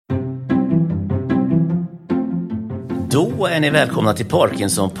Då är ni välkomna till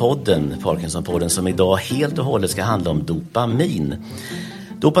Parkinson-podden som idag helt och hållet ska handla om dopamin.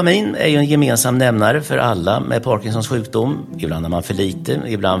 Dopamin är ju en gemensam nämnare för alla med Parkinsons sjukdom. Ibland har man för lite,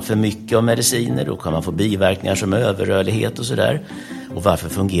 ibland för mycket av mediciner. Då kan man få biverkningar som överrörlighet och sådär. Och varför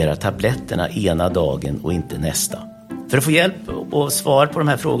fungerar tabletterna ena dagen och inte nästa? För att få hjälp och svar på de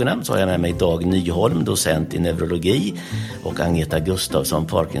här frågorna så har jag med mig Dag Nyholm, docent i neurologi, och Agneta Gustafsson,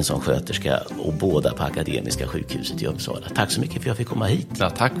 Parkinson-sköterska, och båda på Akademiska sjukhuset i Uppsala. Tack så mycket för att jag fick komma hit. Ja,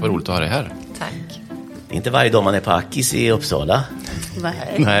 tack, vad roligt att ha dig här. Tack. Det är inte varje dag man är på Akis i Uppsala.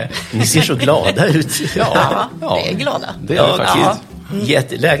 Nej. Ni ser så glada ut. Ja, det är glada. Det är det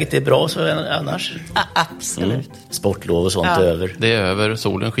faktiskt. Läget är bra så annars? Ja, absolut. Sportlov och sånt är över. Det är över,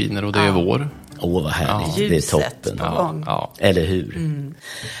 solen skiner och det är vår. Vad härligt, det är toppen. Ja. Eller hur?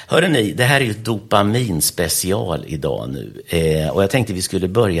 Hörde ni, det här är ju ett dopaminspecial idag nu. Och jag tänkte vi skulle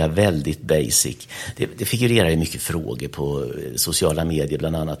börja väldigt basic. Det figurerar ju mycket frågor på sociala medier,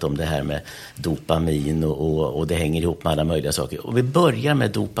 bland annat om det här med dopamin och det hänger ihop med alla möjliga saker. Och vi börjar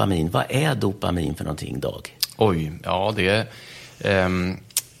med dopamin. Vad är dopamin för någonting, Dag? Det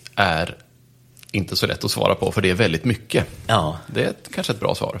är inte så lätt att svara på, för det är väldigt mycket. Ja. Det är kanske ett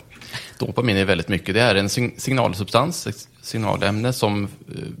bra svar. Dopamin är väldigt mycket. Det är en signalsubstans, ett signalämne som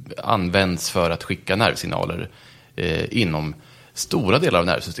används för att skicka nervsignaler inom stora delar av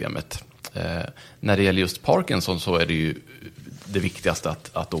nervsystemet. När det gäller just Parkinson så är det ju det viktigaste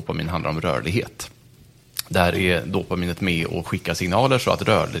att dopamin handlar om rörlighet. Där är dopaminet med och skickar signaler så att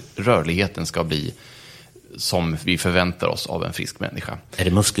rörligheten ska bli som vi förväntar oss av en frisk människa. Är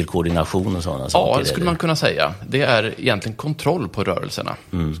det muskelkoordination och sådana saker? Ja, det skulle man kunna säga. Det är egentligen kontroll på rörelserna,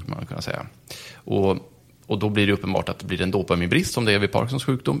 skulle man kunna säga. Och då blir det uppenbart att det blir en dopaminbrist som det är vid Parkinsons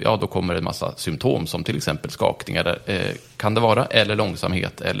sjukdom. Ja, då kommer en massa symptom som till exempel skakningar kan det vara, eller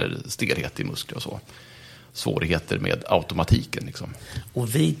långsamhet eller stelhet i muskler och så. Svårigheter med automatiken liksom.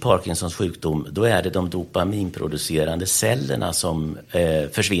 Och vid Parkinsons sjukdom, då är det de dopaminproducerande cellerna som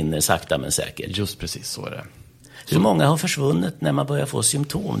försvinner sakta men säkert. Just precis, så är det. Hur många har försvunnit när man börjar få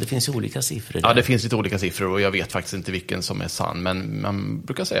symptom? Det finns ju olika siffror där. Ja, det finns lite olika siffror och jag vet faktiskt inte vilken som är sann. Men man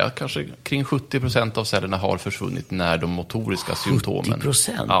brukar säga att kanske kring 70% av cellerna har försvunnit när de motoriska symptomen...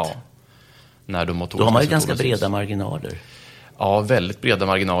 70%? Ja, när de motoriska. Då har man ju ganska symptomen breda syns. Marginaler. Ja, väldigt breda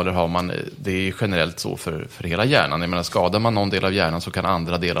marginaler har man. Det är generellt så för hela hjärnan. Jag menar, skadar man någon del av hjärnan så kan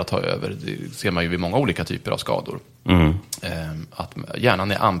andra delar ta över. Det ser man ju vid många olika typer av skador. Att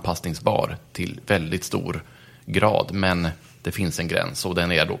hjärnan är anpassningsbar till väldigt stor grad, men det finns en gräns och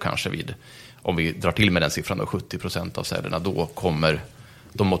den är då kanske vid, om vi drar till med den siffran då, 70% av cellerna, då kommer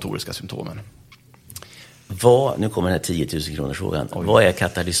de motoriska symptomen. Nu kommer den här 10 000 kronors frågan. Vad är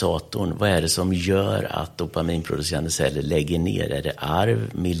katalysatorn? Vad är det som gör att dopaminproducerande celler lägger ner? Är det arv,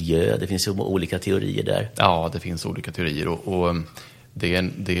 miljö? Det finns ju olika teorier där. Ja, det finns olika teorier och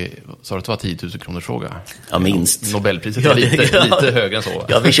så det var 10 000 kronors fråga. Ja, minst. Nobelpriset är lite högre än så.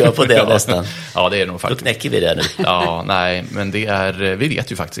 Ja, vi kör på det nästan. Ja, det är nog faktiskt. Då knäcker vi det nu. Ja, nej, men vi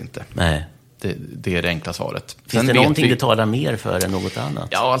vet ju faktiskt inte. Nej. Det är det enkla svaret. Finns det någonting du talar mer för än något annat?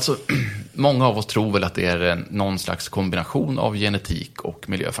 Ja, alltså, många av oss tror väl att det är någon slags kombination av genetik och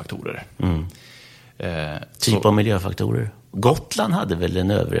miljöfaktorer. Typ av miljöfaktorer? Gotland hade väl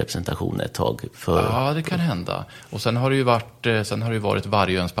en överrepresentation ett tag för... Ja, det kan hända. Och sen har det ju varit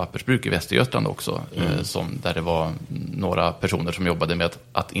Vargöns pappersbruk i Västergötland också, där det var några personer som jobbade med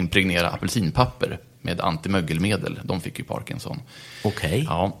att impregnera apelsinpapper med antimögelmedel. De fick ju Parkinson. Okej.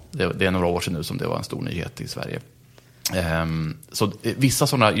 Ja, det är några år sedan nu som det var en stor nyhet i Sverige. Så vissa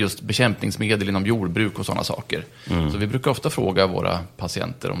sådana just bekämpningsmedel inom jordbruk och sådana saker. Så vi brukar ofta fråga våra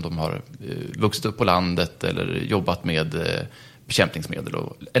patienter om de har vuxit upp på landet eller jobbat med bekämpningsmedel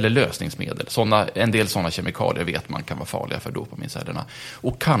eller lösningsmedel. En del sådana kemikalier vet man kan vara farliga för dopamincellerna.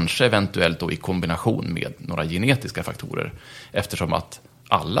 Och kanske eventuellt då i kombination med några genetiska faktorer. Eftersom att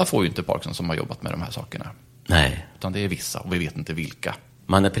alla får ju inte Parkinson som har jobbat med de här sakerna. Nej. Utan det är vissa och vi vet inte vilka.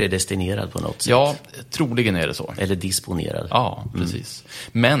 Man är predestinerad på något sätt. Ja, troligen är det så. Eller disponerad. Ja, precis.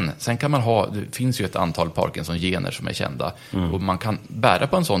 Men sen kan man det finns ju ett antal Parkinson-gener som är kända. Och man kan bära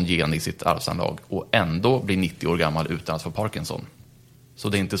på en sån gen i sitt arvsanlag och ändå bli 90 år gammal utan att få Parkinson. Så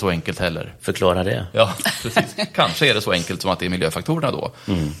det är inte så enkelt heller. Förklara det. Ja, precis. Kanske är det så enkelt som att det är miljöfaktorerna då.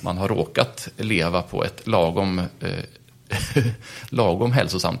 Man har råkat leva på ett lagom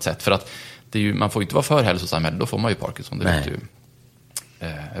hälsosamt sätt. För att man får inte vara för hälsosam heller, då får man ju Parkinson. Det vet du.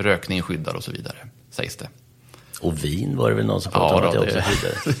 Rökning skyddar och så vidare, sägs det. Och vin var det väl någon som pratade om det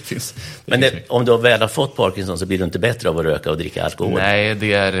också. Men om du väl har fått Parkinson så blir du inte bättre av att röka och dricka alkohol? Nej,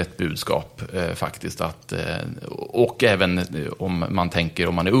 det är ett budskap faktiskt. Och även om man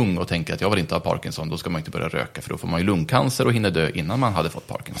är ung och tänker att jag vill inte ha Parkinson, då ska man inte börja röka, för då får man ju lungcancer och hinner dö innan man hade fått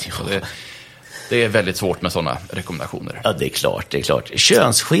Parkinson. Så det är väldigt svårt med sådana rekommendationer. Ja, det är klart.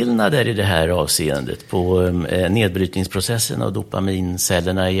 Könsskillnader i det här avseendet på nedbrytningsprocessen av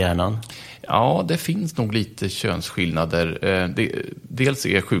dopamincellerna i hjärnan? Ja, det finns nog lite könsskillnader. Dels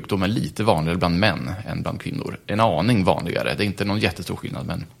är sjukdomen lite vanligare bland män än bland kvinnor. En aning vanligare. Det är inte någon jättestor skillnad,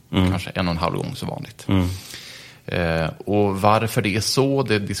 men kanske 1,5 gånger så vanligt. Och varför det är så,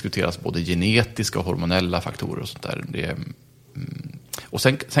 det diskuteras både genetiska och hormonella faktorer och sånt där. Och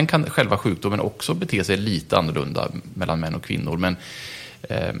sen kan själva sjukdomen också bete sig lite annorlunda mellan män och kvinnor, men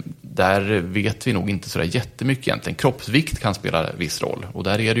där vet vi nog inte så där jättemycket egentligen. Kroppsvikt kan spela viss roll, och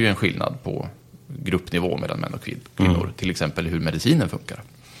där är det ju en skillnad på gruppnivå mellan män och kvinnor. Till exempel hur medicinen funkar.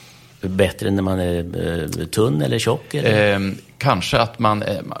 Bättre när man är tunn eller tjock? Eller? Kanske att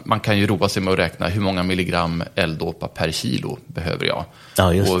man kan ju roa sig med att räkna hur många milligram L-dopa per kilo behöver jag.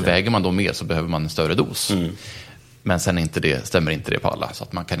 Ja, just och det. Väger man då mer så behöver man en större dos. Men sen stämmer inte det på alla, så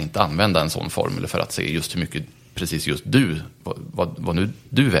att man kan inte använda en sån formel för att se just hur mycket precis just vad nu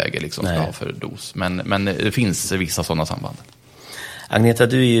du väger liksom ska ha för dos. Men det finns vissa sådana samband. Agneta,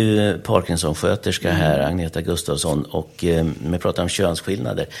 du är ju Parkinson-sköterska här, Agneta Gustafsson, och vi pratar om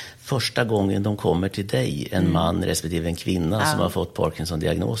könsskillnader. Första gången de kommer till dig, en man respektive en kvinna som har fått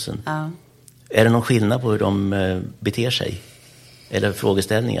Parkinson-diagnosen. Ja. Är det någon skillnad på hur de beter sig? Eller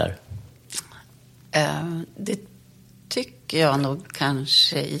frågeställningar? Det tycker jag nog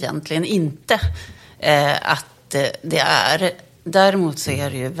kanske egentligen inte att det är. Däremot så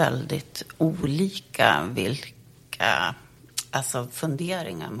är det ju väldigt olika vilka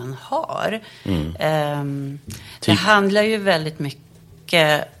funderingar man har. Det handlar ju väldigt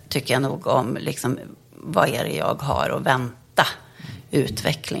mycket, tycker jag nog, om liksom, vad är det jag har att vänta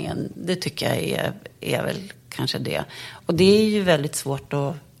utvecklingen. Det tycker jag är väl kanske det. Och det är ju väldigt svårt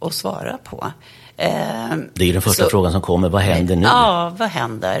att svara på. Det är den första frågan som kommer. Vad händer nu? Ja, vad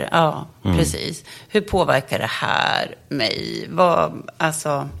händer? Ja, precis. Hur påverkar det här mig?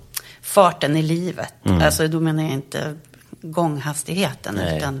 Farten i livet. Alltså, då menar jag inte gånghastigheten,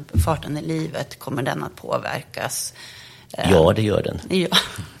 utan farten i livet. Kommer den att påverkas? Ja, det gör den. Ja,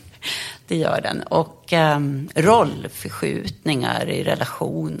 det gör den. Och rollförskjutningar i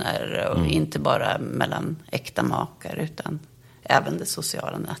relationer. Och inte bara mellan äkta makar, utan även det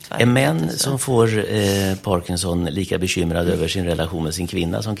sociala nätverket. Är män som får Parkinson lika bekymrade över sin relation med sin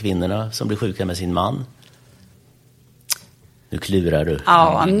kvinna som kvinnorna som blir sjuka med sin man? Nu klurar du.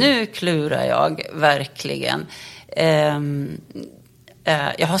 Ja, nu klurar jag verkligen.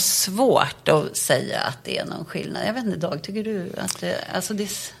 Jag har svårt att säga att det är någon skillnad. Jag vet inte, Dag, tycker du att det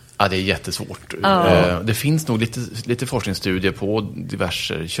Ja, det är jättesvårt. Det finns nog lite forskningsstudier på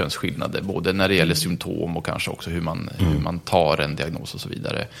diverse könsskillnader, både när det gäller symptom och kanske också hur man tar en diagnos och så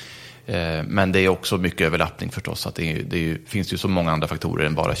vidare. Men det är också mycket överlappning förstås, att det finns ju så många andra faktorer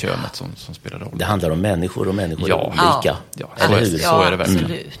än bara könet som spelar roll. Det handlar om människor och människor är olika. Ja, så är det verkligen.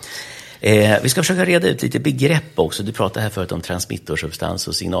 Absolut. Vi ska försöka reda ut lite begrepp också. Du pratade här förut om transmittorsubstans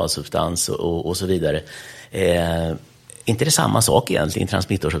och signalsubstans och så vidare. Inte det samma sak egentligen,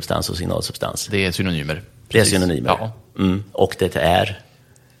 transmittorsubstans och signalsubstans? Det är synonymer. Det är synonymer. Ja. Och det är?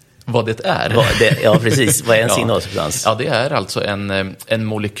 Vad det är? Ja, precis. Vad är en signalsubstans? Ja, det är alltså en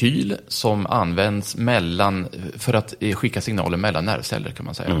molekyl som används för att skicka signaler mellan nervceller, kan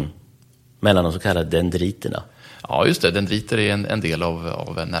man säga. Mellan de så kallade dendriterna. Ja, just det. Dendriter är en del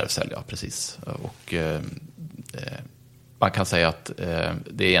av en nervcell, ja, precis. Och man kan säga att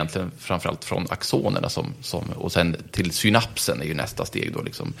det är egentligen framförallt från axonerna och sen till synapsen är ju nästa steg då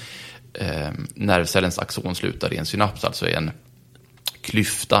liksom. Nervcellens axon slutar i en synaps, alltså en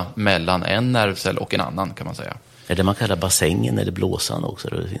klyfta mellan en nervcell och en annan, kan man säga. Är det man kallar bassängen eller blåsan också?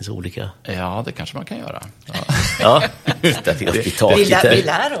 Det finns olika. Ja, det kanske man kan göra. Ja, det vi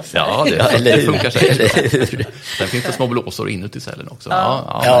lär oss. Ja, det funkar säkert. Sen finns det små blåsor inuti cellen också.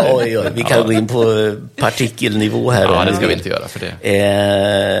 Oj. Vi kan gå in på partikelnivå här. Ja, det ska vi inte göra för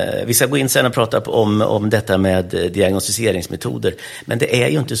det. Vi ska gå in sen och prata om detta med diagnostiseringsmetoder. Men det är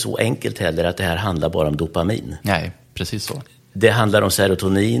ju inte så enkelt heller att det här handlar bara om dopamin. Nej, precis så. Det handlar om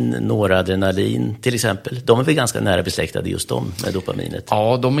serotonin, noradrenalin till exempel. De är väl ganska nära besläktade just de med dopaminet.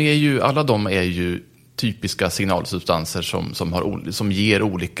 Ja, alla de är ju typiska signalsubstanser som ger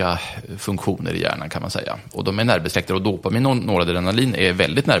olika funktioner i hjärnan, kan man säga. Och de är närbesläktade, och dopamin och noradrenalin är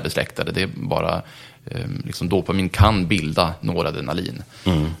väldigt närbesläktade. Det är bara liksom dopamin kan bilda noradrenalin.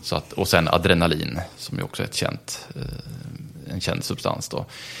 Så att, och sen adrenalin, som är också en känd substans då,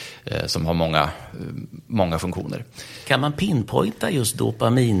 som har många funktioner. Kan man pinpointa just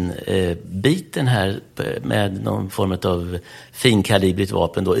dopaminbiten här med någon form av finkalibrigt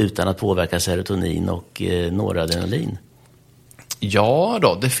vapen då, utan att påverka serotonin och noradrenalin? Ja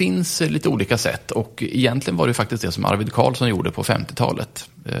då, det finns lite olika sätt, och egentligen var det faktiskt det som Arvid Carlsson gjorde på 50-talet,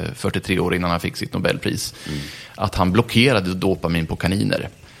 43 år innan han fick sitt Nobelpris, att han blockerade dopamin på kaniner.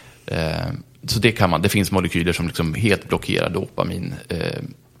 Så det finns molekyler som liksom helt blockerar dopamin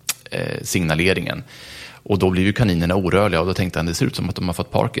signaleringen, och då blir ju kaninerna orörliga, och då tänkte han det ser ut som att de har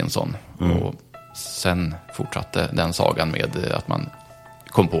fått Parkinson. Och sen fortsatte den sagan med att man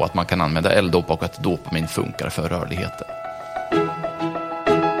kom på att man kan använda L-dopa och att dopamin funkar för rörligheten.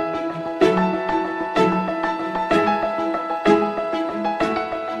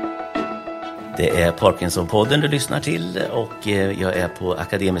 Det är Parkinson-podden du lyssnar till, och jag är på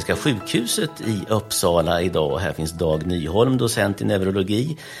Akademiska sjukhuset i Uppsala idag. Här finns Dag Nyholm, docent i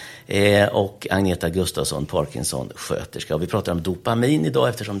neurologi, och Agneta Gustafsson, Parkinson-sköterska. Och vi pratar om dopamin idag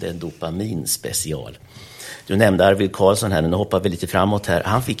eftersom det är en dopaminspecial. Du nämnde Arvid Carlsson här, men nu hoppar vi lite framåt här.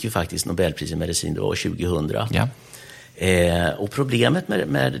 Han fick ju faktiskt Nobelpris i medicin då, 2000. Ja. Och problemet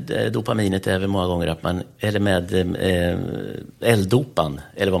med dopaminet är väl många gånger att eller med L-dopan,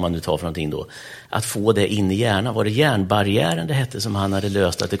 eller vad man nu tar för någonting då, att få det in i hjärnan. Var det hjärnbarriären det hette som han hade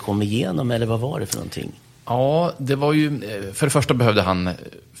löst, att det kom igenom, eller vad var det för någonting? Ja, det var ju, för det första behövde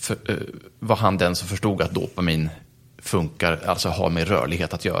var han den som förstod att dopamin funkar, alltså har med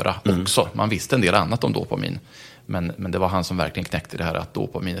rörlighet att göra också. Man visste en del annat om dopamin. Men det var han som verkligen knäckte det här att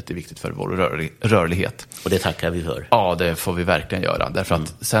dopaminet är viktigt för vår rörlighet. Och det tackar vi för. Ja, det får vi verkligen göra. Därför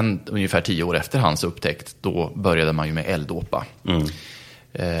att sen ungefär 10 år efter hans upptäckt, då började man ju med L-dopa.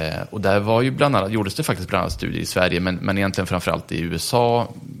 Och där var ju gjordes det faktiskt bland annat studier i Sverige, men egentligen framförallt i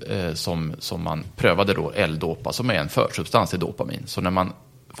USA som man prövade då L-dopa, som är en försubstans till dopamin. Så när man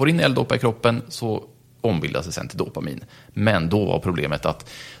får in L-dopa i kroppen så ombildas det sen till dopamin. Men då var problemet att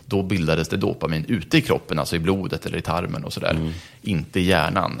då bildades det dopamin ute i kroppen, alltså i blodet eller i tarmen och sådär. Inte i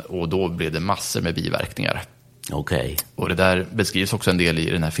hjärnan. Och då blev det massor med biverkningar. Okej. Och det där beskrivs också en del i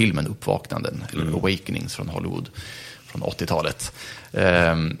den här filmen Uppvaknanden, eller Awakenings från Hollywood från 80-talet.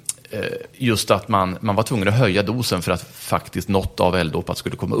 Just att man var tvungen att höja dosen för att faktiskt något av L-dopat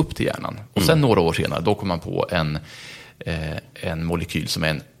skulle komma upp till hjärnan. Och sen några år senare, då kom man på en molekyl som är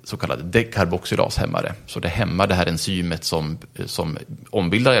en så kallad dekarbokylashämmare. Så det hämmar det här enzymet som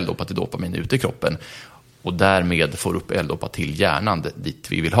ombildar L-dopa till dopamin ute i kroppen, och därmed får upp L-dopa till hjärnan dit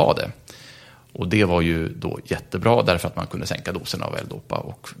vi vill ha det. Och det var ju då jättebra, därför att man kunde sänka dosen av L-dopa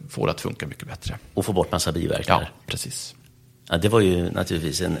och få det att funka mycket bättre. Och få bort massa biverkningar. Ja, precis. Ja, det var ju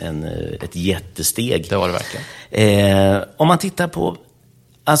naturligtvis ett jättesteg. Det var det verkligen. Om man tittar på,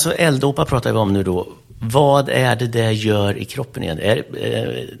 alltså L-dopa pratar vi om nu då. Vad är det gör i kroppen igen?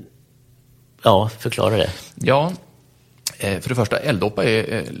 Förklara det. Ja, för det första, L-dopa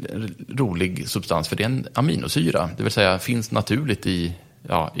är en rolig substans, för det är en aminosyra. Det vill säga finns naturligt i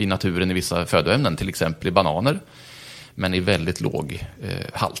naturen i vissa födoämnen, till exempel i bananer. Men i väldigt låg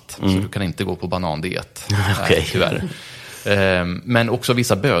halt. Så du kan inte gå på banandiet, tyvärr. Men också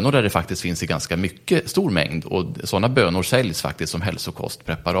vissa bönor där det faktiskt finns i ganska mycket stor mängd, och sådana bönor säljs faktiskt som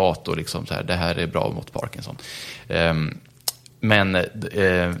hälsokostpreparat och liksom så här, det här är bra mot Parkinson. Men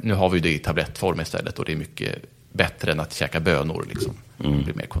nu har vi det i tablettform istället, och det är mycket bättre än att käka bönor liksom. Det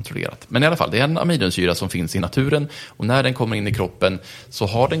blir mer kontrollerat. Men i alla fall, det är en aminosyra som finns i naturen, och när den kommer in i kroppen så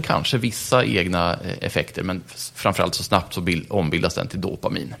har den kanske vissa egna effekter, men framförallt så snabbt så ombildas den till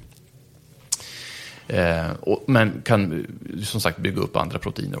dopamin. Men kan som sagt bygga upp andra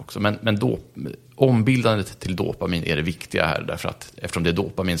proteiner också. Men ombildandet till dopamin är det viktiga här, därför att eftersom det är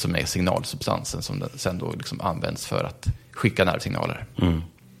dopamin som är signalsubstansen som sen då liksom används för att skicka nervsignaler.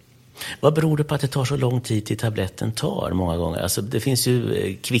 Vad beror det på att det tar så lång tid till tabletten tar många gånger? Alltså det finns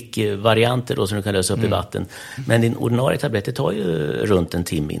ju kvickvarianter då som du kan lösa upp i vatten. Men din ordinarie tablett, det tar ju runt en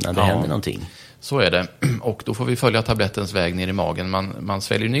timme innan det händer någonting. Så är det. Och då får vi följa tablettens väg ner i magen. Man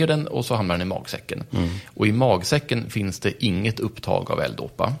sväljer ner den och så hamnar den i magsäcken. Och i magsäcken finns det inget upptag av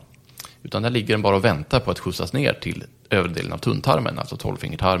L-dopa. Utan där ligger den bara och väntar på att skjutsas ner till övre delen av tunntarmen, alltså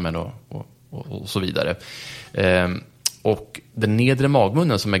tolvfingertarmen och så vidare. Och den nedre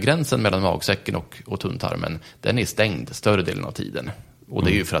magmunnen, som är gränsen mellan magsäcken och tunntarmen, den är stängd större delen av tiden. Och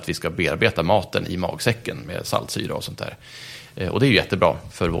det är ju för att vi ska bearbeta maten i magsäcken med saltsyra och sånt där. Och det är ju jättebra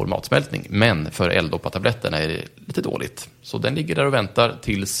för vår matsmältning. Men för L-dopa-tabletterna är det lite dåligt. Så den ligger där och väntar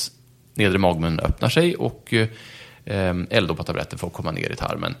tills nedre magmunnen öppnar sig och L-dopa-tabletter för att komma ner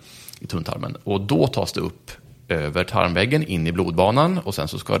i tunntarmen. Och då tas det upp över tarmväggen in i blodbanan och sen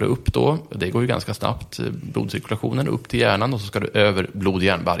så ska det upp då, det går ju ganska snabbt, blodcirkulationen upp till hjärnan och så ska det över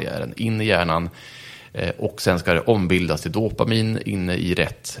blod-hjärnbarriären in i hjärnan och sen ska det ombildas till dopamin inne i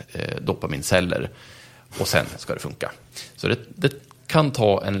rätt dopaminceller och sen ska det funka. Så det kan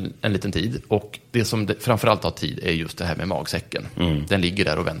ta en liten tid och det som framförallt tar tid är just det här med magsäcken. Den ligger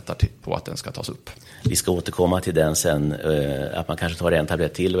där och väntar på att den ska tas upp. Vi ska återkomma till den sen, att man kanske tar en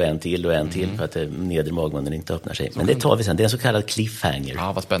tablett till och en till och en till för att nedre magmunnen inte öppnar sig. Men det tar vi sen, det är en så kallad cliffhanger.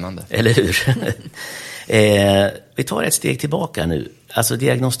 Ja, vad spännande. Eller hur? Vi tar ett steg tillbaka nu. Alltså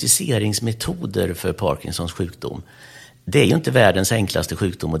diagnostiseringsmetoder för Parkinsons sjukdom. Det är ju inte världens enklaste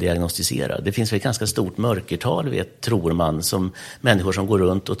sjukdom att diagnostisera. Det finns väl ett ganska stort mörkertal, tror man, som människor som går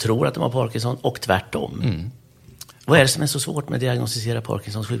runt och tror att de har Parkinson och tvärtom. Vad är det som är så svårt med att diagnostisera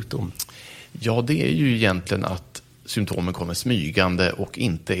Parkinsons sjukdom? Ja, det är ju egentligen att symptomen kommer smygande och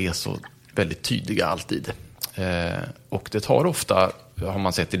inte är så väldigt tydliga alltid. Och det tar ofta, har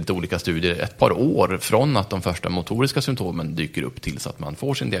man sett i lite olika studier, ett par år från att de första motoriska symptomen dyker upp tills att man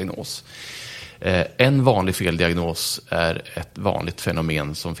får sin diagnos. En vanlig feldiagnos är ett vanligt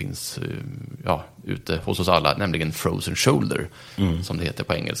fenomen som finns ute hos oss alla, nämligen frozen shoulder, som det heter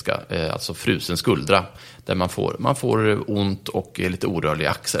på engelska. Alltså frusen skuldra, där man får ont och är lite orörlig i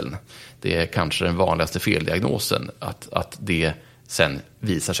axeln. Det är kanske den vanligaste feldiagnosen, att det sen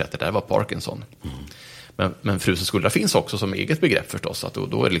visar sig att det där var Parkinson. Men frusen skuldra finns också som eget begrepp förstås, att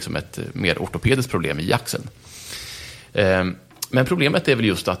då är det liksom ett mer ortopediskt problem i axeln. Men problemet är väl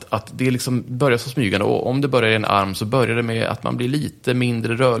just att det liksom börjar så smygande, och om det börjar i en arm så börjar det med att man blir lite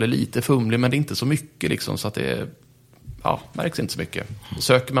mindre rörlig, lite fumlig, men det är inte så mycket liksom, så att det märks inte så mycket.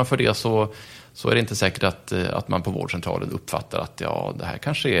 Söker man för det så är det inte säkert att man på vårdcentralen uppfattar att det här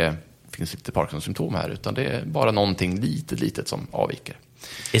kanske finns lite Parkinson-symptom här, utan det är bara någonting litet som avviker.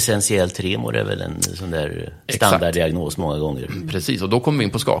 Essentiell tremor är väl en sån där standarddiagnos många gånger. Precis, och då kommer vi in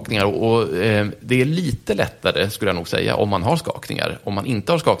på skakningar och det är lite lättare, skulle jag nog säga, om man har skakningar. Om man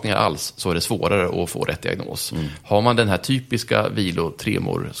inte har skakningar alls så är det svårare att få rätt diagnos. Har man den här typiska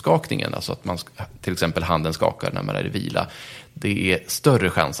vilo-tremor-skakningen, alltså att man till exempel handen skakar när man är i vila, det är större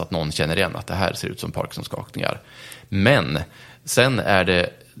chans att någon känner igen att det här ser ut som Parkinson-skakningar. Men sen är det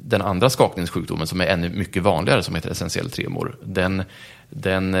den andra skakningssjukdomen som är ännu mycket vanligare, som heter essentiell tremor.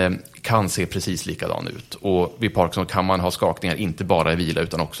 Den kan se precis likadan ut. Och vid Parkinson kan man ha skakningar inte bara i vila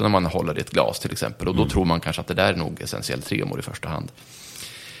utan också när man håller i ett glas till exempel. Och då tror man kanske att det där är nog essentiell tremor i första hand.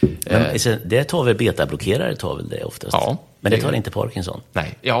 Men det tar väl betablockerare tar väl det oftast? Ja. Men det tar inte Parkinson?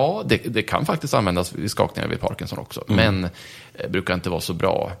 Nej, det kan faktiskt användas vid skakningar vid Parkinson också. Men brukar inte vara så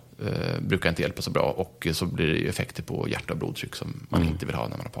bra, brukar inte hjälpa så bra. Och så blir det effekter på hjärta och blodtryck som man inte vill ha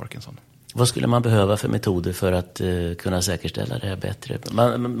när man har Parkinson. Vad skulle man behöva för metoder för att kunna säkerställa det här bättre?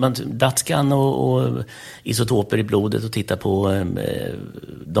 DAT-scan och isotoper i blodet och titta på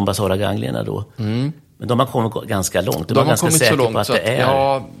de basala ganglierna då. Men de har kommit ganska långt. De har kommit så långt att det är...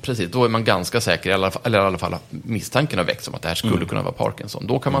 Ja, precis. Då är man ganska säker, eller i alla fall misstanken har växt om att det här skulle kunna vara Parkinson.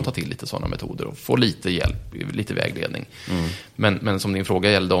 Då kan man ta till lite sådana metoder och få lite hjälp, lite vägledning. Men som din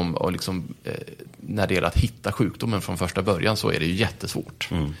fråga gällde om, och liksom, när det gäller att hitta sjukdomen från första början, så är det ju jättesvårt.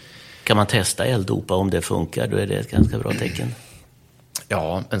 Kan man testa L-dopa om det funkar? Då är det ett ganska bra tecken.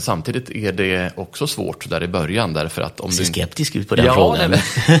 Ja, men samtidigt är det också svårt där i början, därför att om du... skeptisk ut på den frågan.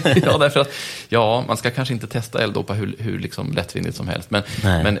 Därför att man ska kanske inte testa L-dopa hur liksom lättvindigt som helst.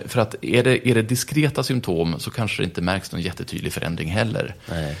 Men för att är det diskreta symptom så kanske det inte märks någon jättetydlig förändring heller.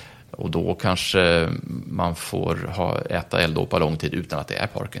 Nej. Och då kanske man får äta L-dopa lång tid utan att det är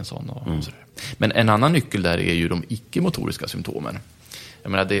Parkinson. Och sådär. Men en annan nyckel där är ju de icke-motoriska symptomen.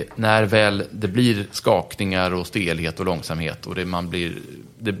 Jag menar, när väl det blir skakningar och stelhet och långsamhet och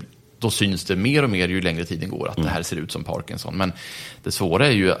då syns det mer och mer ju längre tiden går att det här ser ut som Parkinson. Men det svåra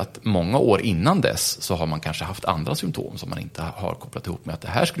är ju att många år innan dess så har man kanske haft andra symptom som man inte har kopplat ihop med att det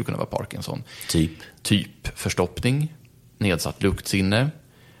här skulle kunna vara Parkinson. Typ förstoppning, nedsatt luktsinne,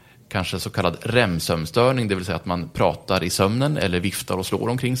 kanske så kallad REM-sömnstörning, det vill säga att man pratar i sömnen eller viftar och slår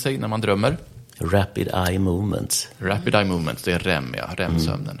omkring sig när man drömmer. Rapid eye movements, det är REM,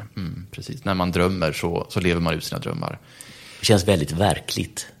 REM-sömnen. Precis. När man drömmer så lever man ut sina drömmar. Det känns väldigt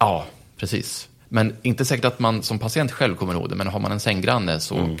verkligt. Ja, precis. Men inte säkert att man som patient själv kommer ihåg det, men har man en sänggranne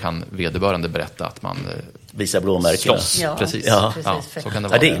så kan vederbörande berätta att man visar blåmärken. Slåss. Ja, precis. Ja, så kan det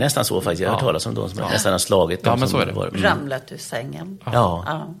vara. Det är nästan så faktiskt. Jag har hört talas om de som nästan har slagit. Ja, men så är det. Ramlat ur sängen.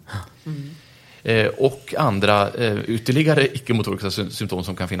 Ja. Och andra ytterligare icke-motoriska symptom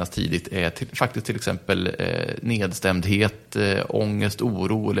som kan finnas tidigt är faktiskt till exempel nedstämdhet, ångest,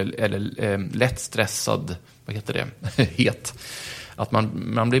 oro eller lätt stressad, vad heter det, het. Att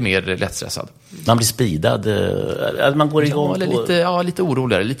man blir mer lättstressad. Man blir speedad, man går igång lite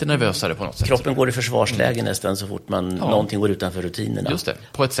oroligare, lite nervösare på något sätt. Kroppen går i försvarsläge nästan så fort någonting går utanför rutinerna. Just det,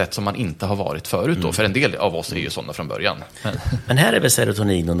 på ett sätt som man inte har varit förut då. För en del av oss är ju sådana från början. Men här är väl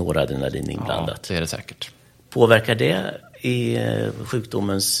serotonin och noradrenalin inblandat? Ja, det är det säkert. Påverkar det i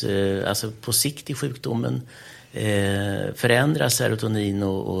sjukdomens, alltså på sikt i sjukdomen? Förändras serotonin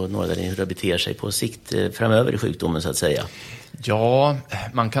och noradrenalin, hur det beter sig på sikt framöver i sjukdomen så att säga? Ja,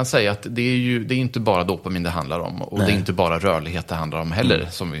 man kan säga att det är inte bara dopamin det handlar om. Och det är inte bara rörlighet det handlar om heller,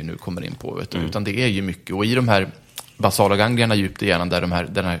 som vi nu kommer in på. Utan det är ju mycket. Och i de här basala ganglierna djupt i hjärnan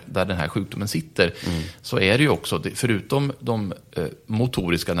där den här sjukdomen sitter, så är det ju också, förutom de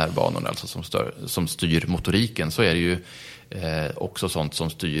motoriska nervbanorna alltså som styr motoriken, så är det ju också sånt som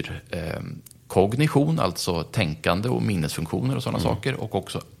styr kognition, alltså tänkande och minnesfunktioner och sådana saker. Och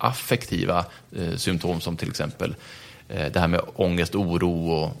också affektiva symptom som till exempel det här med ångest,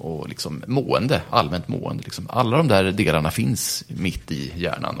 oro och liksom mående, allmänt mående. Liksom. Alla de där delarna finns mitt i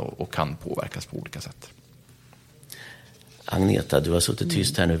hjärnan och kan påverkas på olika sätt. Agneta, du har suttit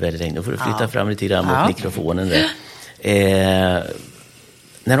tyst här nu väldigt länge. Nu får du flytta fram lite grann mot mikrofonen där.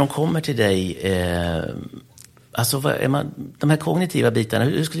 När de kommer till dig, alltså de här kognitiva bitarna,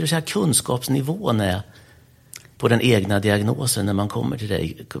 hur skulle du säga kunskapsnivån är på den egna diagnosen när man kommer till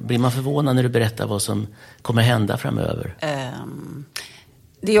dig? Blir man förvånad när du berättar vad som kommer hända framöver?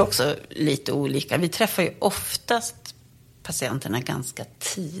 Det är också lite olika. Vi träffar ju oftast patienterna ganska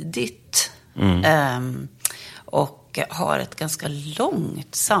tidigt. Och har ett ganska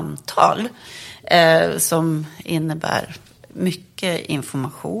långt samtal som innebär mycket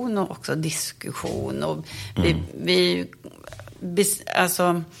information och också diskussion. Och vi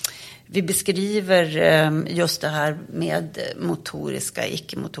beskriver just det här med motoriska,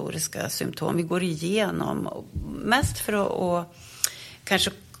 icke-motoriska symptom. Vi går igenom mest för att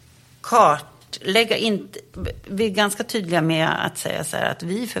kanske kartlägga. Vi är ganska tydliga med att säga så här att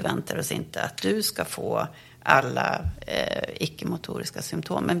vi förväntar oss inte att du ska få alla icke-motoriska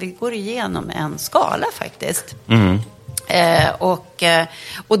symptom. Men vi går igenom en skala faktiskt.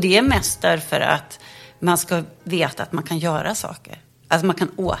 Och det är mest därför att man ska veta att man kan göra saker. Alltså man kan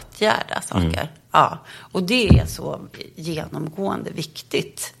åtgärda saker. Ja. Och det är så genomgående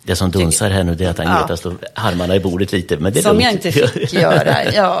viktigt. Det som dunsar här nu, det är att Agneta slår armarna i bordet lite. Men det är som lugnt. jag inte fick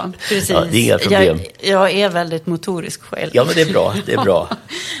göra. Ja, precis. Ja, det är inga problem. Jag är väldigt motorisk själv. Ja, men det är bra. Det är bra.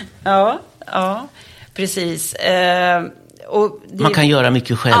 Ja, precis. Man kan göra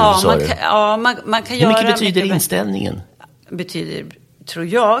mycket själv, sa du. Man kan Hur mycket göra betyder inställningen? Betyder, tror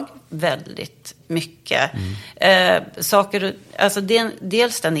jag, väldigt mycket. Saker, alltså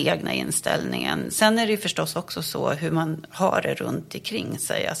dels den egna inställningen. Sen är det ju förstås också så hur man har det runt omkring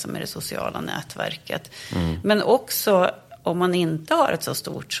sig, alltså med det sociala nätverket. Men också om man inte har ett så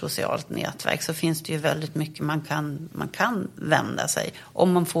stort socialt nätverk så finns det ju väldigt mycket man kan vända sig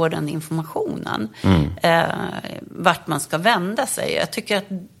om man får den informationen. Vart man ska vända sig. Jag tycker att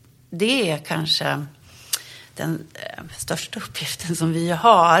det är kanske den största uppgiften som vi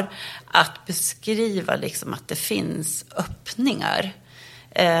har, att beskriva liksom att det finns öppningar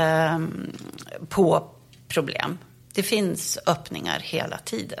på problem. Det finns öppningar hela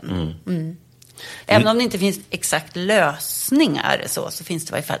tiden. Även om det inte finns exakt lösningar så finns det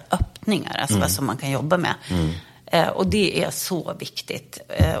i varje fall öppningar, alltså vad som man kan jobba med. Och det är så viktigt.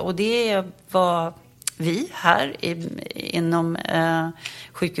 Och det är vad vi här inom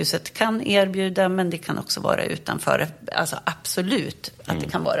sjukhuset kan erbjuda, men det kan också vara utanför. Alltså absolut att det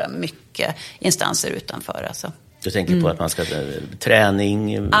kan vara mycket instanser utanför. Alltså. Du tänker på att man ska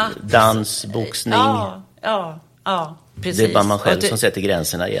träning, dans, boxning. Ja, precis. Det är bara man själv som sätter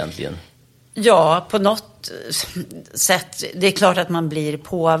gränserna egentligen. Ja, på något sätt. Det är klart att man blir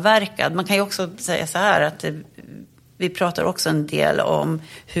påverkad. Man kan ju också säga så här att vi pratar också en del om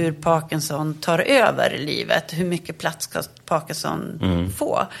hur Parkinson tar över livet. Hur mycket plats ska Parkinson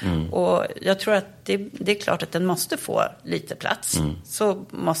få? Och jag tror att det är klart att den måste få lite plats. Så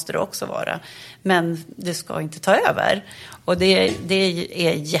måste det också vara. Men det ska inte ta över. Och det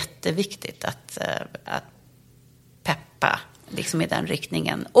är jätteviktigt att peppa liksom i den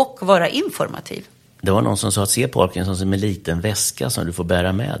riktningen. Och vara informativ. Det var någon som sa att se Parkinson som en liten väska som du får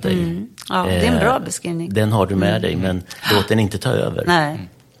bära med dig. Ja, det är en bra beskrivning. Den har du med dig, men låt den inte ta över.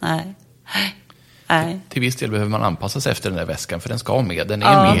 Nej. Till viss del behöver man anpassa sig efter den där väskan, för den ska med. Den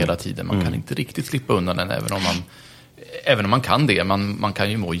är med hela tiden. Man kan inte riktigt slippa undan den, även om man även om man kan det, man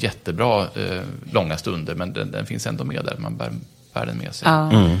kan ju må jättebra långa stunder, men den finns ändå med där, man bär den med sig.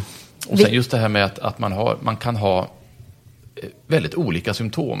 Och sen just det här med att man kan ha väldigt olika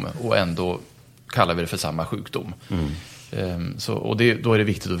symptom och ändå kallar vi det för samma sjukdom. Och då är det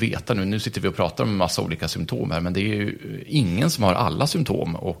viktigt att veta nu sitter vi och pratar om en massa olika symptom här, men det är ju ingen som har alla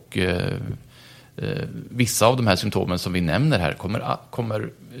symptom, och vissa av de här symptomen som vi nämner här kommer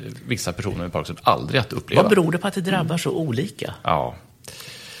vissa personer med Parkinson aldrig att uppleva. Vad beror det på att det drabbar så olika? Ja.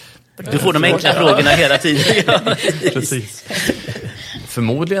 Du får de enkla frågorna hela tiden. Precis.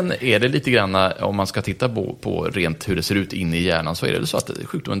 Förmodligen är det lite grann, om man ska titta på rent hur det ser ut inne i hjärnan, så är det så att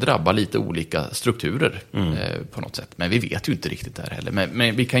sjukdomen drabbar lite olika strukturer på något sätt. Men vi vet ju inte riktigt det här heller.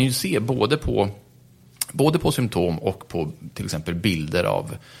 Men vi kan ju se både på symptom och på till exempel bilder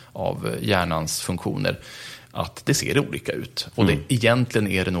av hjärnans funktioner att det ser olika ut. Och egentligen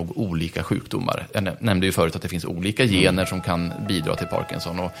är det nog olika sjukdomar. Jag nämnde ju förut att det finns olika gener som kan bidra till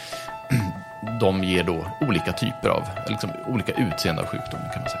Parkinson, och de ger då olika typer av, liksom olika utseende av sjukdomen,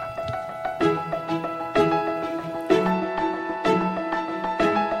 kan man säga.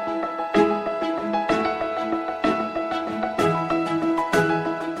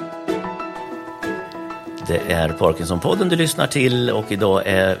 Det är Parkinson-podden du lyssnar till, och idag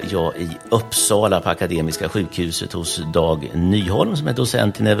är jag i Uppsala på Akademiska sjukhuset hos Dag Nyholm som är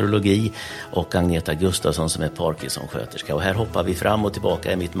docent i neurologi och Agneta Gustafsson som är Parkinson-sköterska. Och här hoppar vi fram och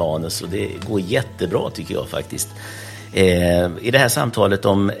tillbaka i mitt manus, och det går jättebra tycker jag faktiskt. I det här samtalet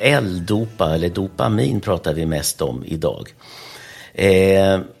om L-dopa eller dopamin pratar vi mest om idag.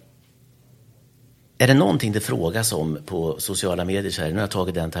 Är det någonting det frågas om på sociala medier så här, nu har jag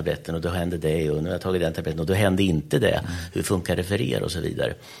tagit den tabletten och då hände det, och nu har jag tagit den tabletten och då hände inte det. Hur funkar det för er och så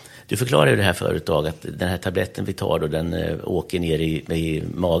vidare. Du förklarar ju det här förut, Dag, att den här tabletten vi tar då, den åker ner i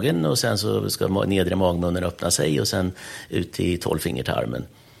magen, och sen så ska nedre magmunnen öppna sig och sen ut i 12-fingertarmen.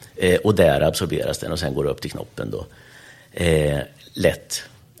 Och där absorberas den och sen går det upp till knoppen då. Lätt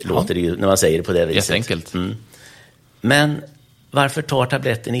låter det ju när man säger det på det viset. Jätteenkelt. Men varför tar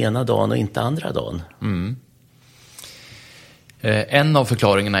tabletten ena dagen och inte andra dagen? En av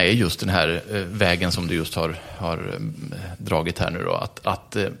förklaringarna är just den här vägen som du just har dragit här nu då.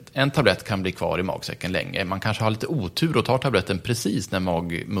 Att en tablett kan bli kvar i magsäcken länge. Man kanske har lite otur och tar tabletten precis när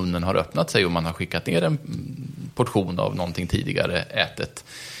magmunnen har öppnat sig och man har skickat ner en portion av någonting tidigare ätet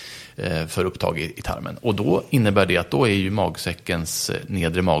för upptag i tarmen. Och då innebär det att då är ju magsäckens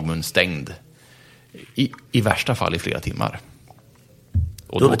nedre magmun stängd i värsta fall i flera timmar.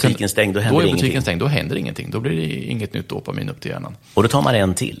 Och då är butiken stängd, då händer ingenting. Då händer ingenting. Då blir det inget nytt dopamin upp till hjärnan. Och då tar man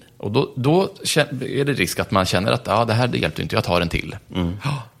en till. Och då är det risk att man känner att det här hjälpte inte, jag tar en till.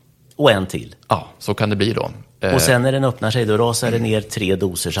 Och en till. Ja, så kan det bli då. Och sen när den öppnar sig, då rasar det ner 3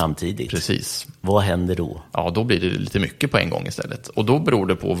 doser samtidigt. Precis. Vad händer då? Ja, då blir det lite mycket på en gång istället. Och då beror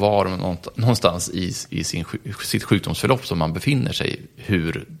det på var någonstans i sitt sjukdomsförlopp som man befinner sig,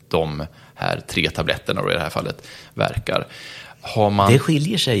 hur de här 3 tabletterna då i det här fallet verkar. Det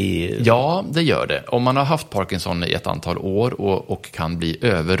skiljer sig? Ja, det gör det. Om man har haft Parkinson i ett antal år och kan bli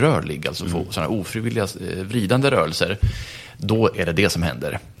överrörlig, alltså få sådana ofrivilliga vridande rörelser, då är det som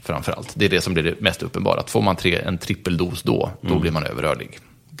händer framförallt. Det är det som blir det mest uppenbara. Får man en trippeldos då blir man överrörlig,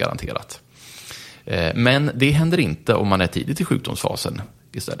 garanterat. Men det händer inte om man är tidigt i sjukdomsfasen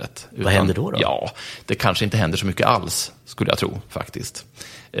istället. Vad händer då? Ja, det kanske inte händer så mycket alls, skulle jag tro faktiskt.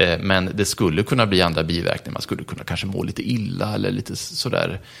 Men det skulle kunna bli andra biverkningar. Man skulle kunna kanske må lite illa eller lite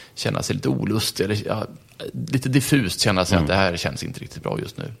sådär, känna sig lite olustig eller lite diffust känna sig att det här känns inte riktigt bra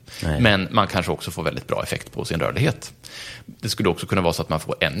just nu. Nej. Men man kanske också får väldigt bra effekt på sin rörlighet. Det skulle också kunna vara så att man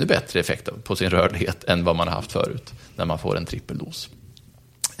får ännu bättre effekt på sin rörlighet än vad man har haft förut när man får en trippeldos.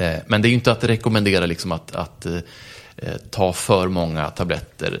 Men det är ju inte att rekommendera liksom att ta för många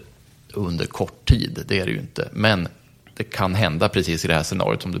tabletter under kort tid. Det är det ju inte. Men det kan hända precis i det här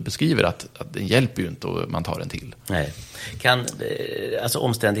scenariot som du beskriver att den hjälper ju inte och man tar en till. Nej. Kan alltså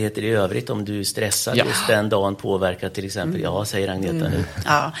omständigheter i övrigt, om du är stressad just den dagen, påverka till exempel? Ja, säger Agneta nu.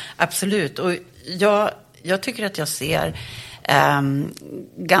 Ja, absolut. Och jag tycker att jag ser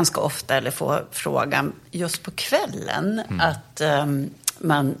ganska ofta, eller får frågan just på kvällen, att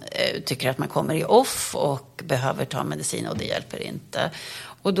man tycker att man kommer i off och behöver ta medicin och det hjälper inte.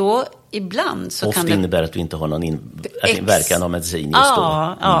 Och då ibland så kan det innebär att du inte har någon verkan av medicin just då.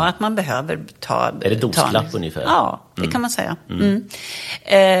 Ja, att man behöver ta. Är det dosklapp ungefär? Ja, det kan man säga.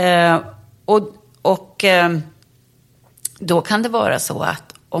 Och då kan det vara så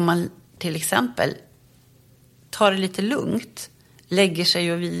att om man till exempel tar det lite lugnt, lägger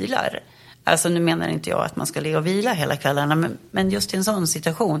sig och vilar, alltså nu menar inte jag att man ska ligga och vila hela kvällarna, men just i en sån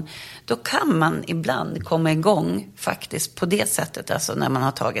situation, då kan man ibland komma igång faktiskt på det sättet, alltså när man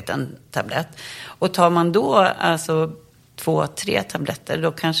har tagit en tablett. Och tar man då alltså 2-3 tabletter,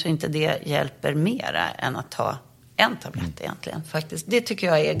 då kanske inte det hjälper mera än att ta en tablett egentligen. Faktiskt. Det tycker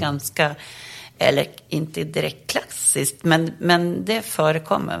jag är ganska, eller inte direkt klassiskt, men det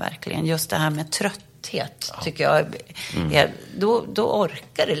förekommer verkligen. Just det här med trötthet tycker jag är, då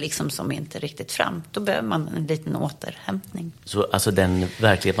orkar det liksom som inte riktigt fram. Då behöver man en liten återhämtning. Så alltså den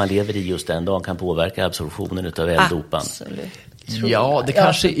verklighet man lever i just den dagen kan påverka absorptionen utav L-dopan? Absolut. Ja, det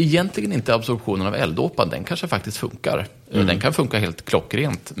kanske egentligen inte absorptionen av L-dopan. Den kanske faktiskt funkar. Den kan funka helt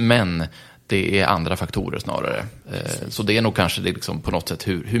klockrent, men det är andra faktorer snarare. Så det är nog kanske det liksom på något sätt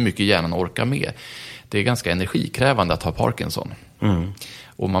hur mycket hjärnan orkar med. Det är ganska energikrävande att ha Parkinson.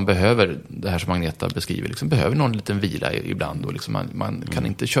 Och man behöver, det här som Agneta beskriver, liksom behöver någon liten vila ibland. Och liksom man kan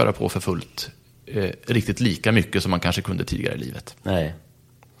inte köra på för fullt riktigt lika mycket som man kanske kunde tidigare i livet. Nej.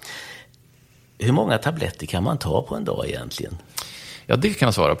 Hur många tabletter kan man ta på en dag egentligen? Ja, det kan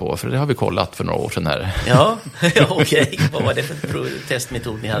jag svara på, för det har vi kollat för några år sedan här. Ja, okej. Vad var det för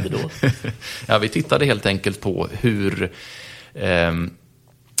testmetod ni hade då? Ja, vi tittade helt enkelt på hur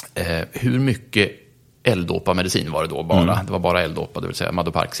mycket L-dopa-medicin var det då bara. Det var bara L-dopa, det vill säga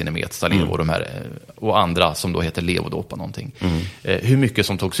Madopark, Sinemet, Stalevo och de här, och andra som då heter Levodopa någonting. Hur mycket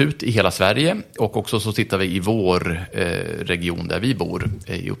som togs ut i hela Sverige, och också så tittar vi i vår region där vi bor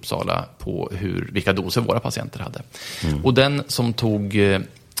i Uppsala på vilka doser våra patienter hade. Och den som tog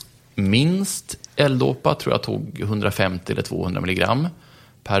minst L-dopa tror jag tog 150 eller 200 milligram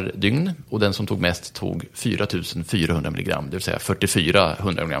per dygn, och den som tog mest tog 4400 milligram, det vill säga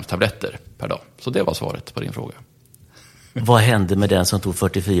 4400 milligrams tabletter per dag. Så det var svaret på din fråga. Vad hände med den som tog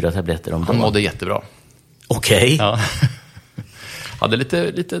 44 tabletter om dagen? Han mådde jättebra. Okej. Ja. Hade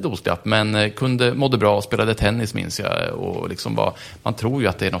lite dosklapp, men mådde bra och spelade tennis, minns jag. Och liksom man tror ju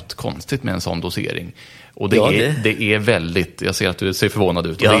att det är något konstigt med en sån dosering. Och det är väldigt, jag ser att du ser förvånad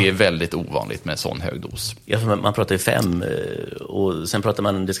ut, och det är väldigt ovanligt med en sån hög dos. Ja, för man pratar ju 5, och sen pratar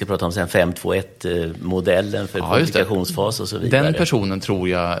man, det ska prata om sen 5-2-1-modellen för komplikationsfas och så vidare. Den personen tror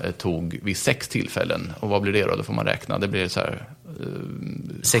jag tog vid 6 tillfällen. Och vad blir det då? Då får man räkna. Det blir så här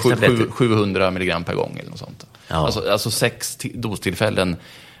 700 milligram per gång eller något sånt. Ja. Alltså 6 dostillfällen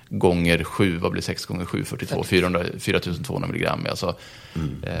gånger 7, vad blir 6 gånger 7? 42, 4200 milligram. Alltså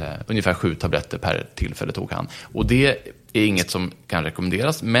ungefär 7 tabletter per tillfälle tog han. Och det är inget som kan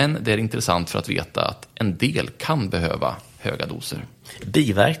rekommenderas, men det är intressant för att veta att en del kan behöva höga doser.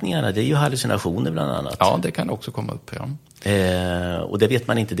 Biverkningarna, det är ju hallucinationer bland annat. Ja, det kan också komma upp, ja. Och det vet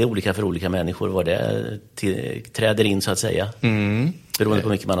man inte, det är olika för olika människor vad det träder in så att säga. Beroende på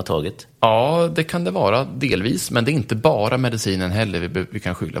hur mycket man har tagit. Ja, det kan det vara delvis, men det är inte bara medicinen heller vi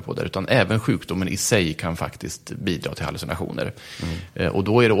kan skylla på det, utan även sjukdomen i sig kan faktiskt bidra till hallucinationer. Och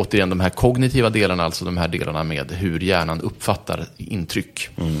då är det återigen de här kognitiva delarna, alltså de här delarna med hur hjärnan uppfattar intryck.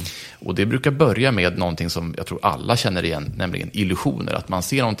 Och det brukar börja med någonting som jag tror alla känner igen, nämligen illusioner. Att man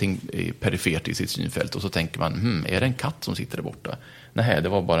ser någonting perifert i sitt synfält och så tänker man, är det en katt som sitter där borta? Nej, det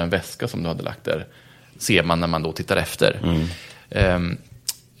var bara en väska som du hade lagt där. Ser man när man då tittar efter.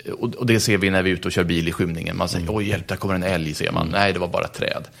 Och det ser vi när vi är ute och kör bil i skymningen. Man säger, oj hjälp, där kommer en älg, ser man. Nej, det var bara ett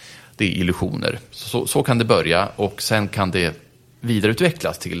träd. Det är illusioner. Så kan det börja, och sen kan det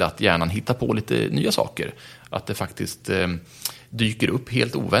vidareutvecklas till att hjärnan hittar på lite nya saker. Att det faktiskt dyker upp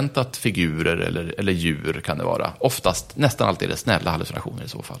helt oväntat figurer eller djur kan det vara. Oftast, nästan alltid är det snälla hallucinationer i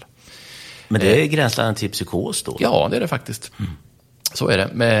så fall. Men det är gränslandet till psykos då? Ja, det är det faktiskt. Så är det.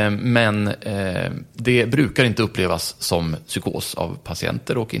 Men det brukar inte upplevas som psykos av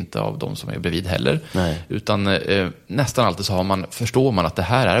patienter och inte av de som är bredvid heller. Nej. Utan nästan alltid så förstår man att det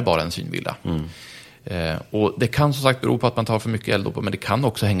här är bara en synvilla. Och det kan som sagt bero på att man tar för mycket L-dopa, men det kan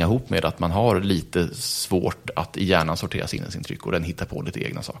också hänga ihop med att man har lite svårt att i hjärnan sortera sinnesintryck och den hittar på lite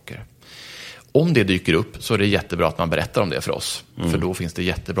egna saker. Om det dyker upp så är det jättebra att man berättar om det för oss. För då finns det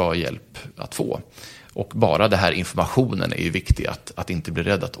jättebra hjälp att få. Och bara det här informationen är ju viktig, att inte bli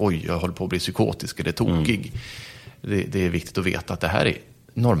rädd att oj, jag håller på att bli psykotisk eller tokig. Det är viktigt att veta att det här är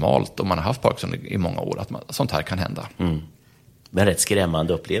normalt om man har haft Parkinson i många år, att sånt här kan hända. Men rätt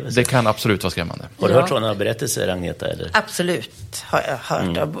skrämmande upplevelse. Det kan absolut vara skrämmande. Har du hört sådana berättelser, Agneta? Eller? Absolut har jag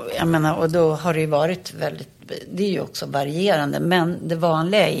hört. Jag menar, och då har det ju varit väldigt, det är ju också varierande, men det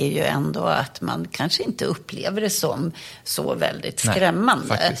vanliga är ju ändå att man kanske inte upplever det som så väldigt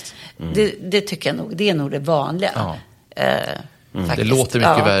skrämmande. Det tycker jag nog, det är nog det vanliga. Det låter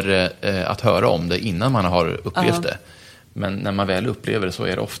mycket värre att höra om det innan man har upplevt det. Men när man väl upplever det så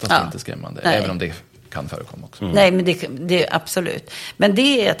är det oftast inte skrämmande. Nej. Även om det kan förekomma också. Nej, men det är absolut. Men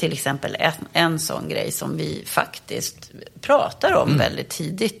det är till exempel en sån grej som vi faktiskt pratar om väldigt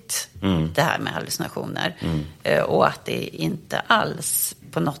tidigt. Det här med hallucinationer. Och att det inte alls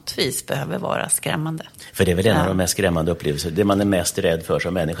på något vis behöver vvara skrämmande. För det är väl en av de mest skrämmande upplevelser. Det man är mest rädd för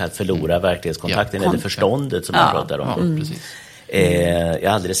som människa, att förlora verklighetskontakten eller förståndet som man pratar om. Precis. Jag är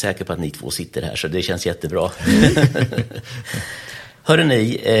alldeles säker på att ni två sitter här, så det känns jättebra. Hörrni,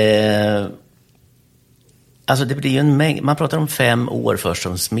 ni, alltså det blir ju en mängd, man pratar om 5 år först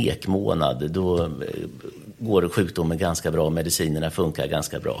som smekmånad. Då går sjukdomen ganska bra, medicinerna funkar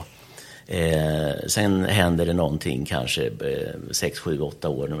ganska bra. Sen händer det någonting kanske 6, 7, 8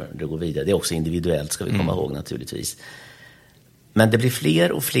 år när det går vidare. Det är också individuellt, ska vi komma ihåg naturligtvis. Men det blir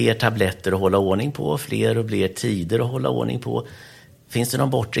fler och fler tabletter att hålla ordning på, fler och fler tider att hålla ordning på. Finns det någon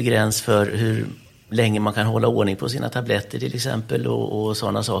bortre gräns för hur länge man kan hålla ordning på sina tabletter till exempel och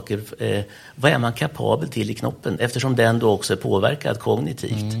sådana saker? Vad är man kapabel till i knoppen, eftersom den då också är påverkad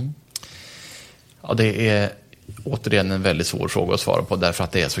kognitivt? Ja, det är återigen en väldigt svår fråga att svara på, därför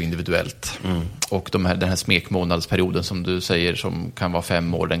att det är så individuellt. Och den här smekmånadsperioden som du säger, som kan vara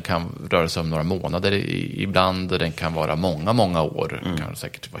 5 år, den kan röra sig om några månader ibland, den kan vara många år, den kan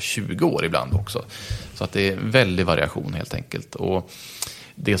säkert vara 20 år ibland också. Så att det är en väldig variation helt enkelt. Och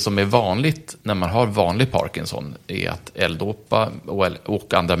det som är vanligt när man har vanlig Parkinson är att L-dopa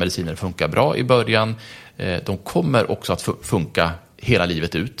och andra mediciner funkar bra i början. De kommer också att funka hela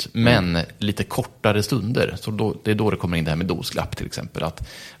livet ut, men lite kortare stunder. Så det är då det kommer in det här med dosglapp till exempel, att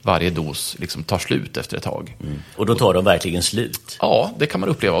varje dos liksom tar slut efter ett tag. Och då tar de verkligen slut? Ja, det kan man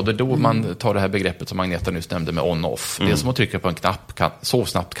uppleva, och det är då man tar det här begreppet som Agneta nyss nämnde med on-off. Det är som att trycka på en knapp, så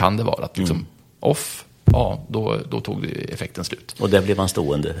snabbt kan det vara att liksom off, ja, då tog effekten slut. Och där blir man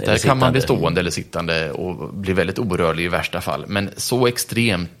stående? Där kan man bli stående eller sittande och bli väldigt orörlig i värsta fall. Men så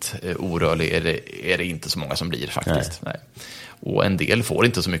extremt orörlig är det inte så många som blir faktiskt. Nej. Och en del får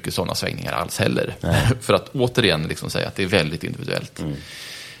inte så mycket sådana svängningar alls heller. För att återigen liksom säga att det är väldigt individuellt.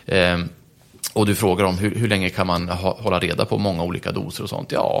 Och du frågar om hur länge kan man hålla reda på många olika doser och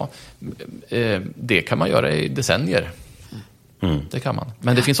sånt. Ja, det kan man göra i decennier. Det kan man.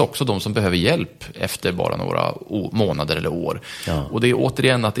 Men det finns också de som behöver hjälp efter bara några månader eller år. Ja. Och det är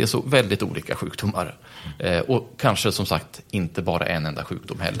återigen att det är så väldigt olika sjukdomar. Och kanske som sagt inte bara en enda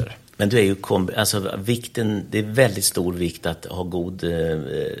sjukdom heller. Men du är ju vikten, det är väldigt stor vikt att ha god,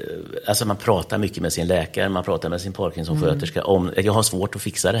 alltså man pratar mycket med sin läkare, man pratar med sin Parkinson-sköterska om, jag har svårt att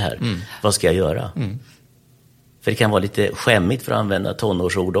fixa det här. Vad ska jag göra? För det kan vara lite skämmigt, för att använda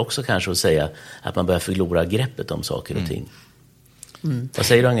tonårsord också kanske, och säga att man börjar förlora greppet om saker och ting. Vad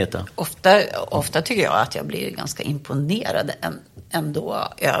säger du, Agneta? Ofta tycker jag att jag blir ganska imponerad ändå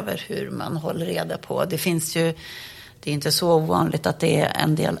över hur man håller reda på. Det är inte så ovanligt att det är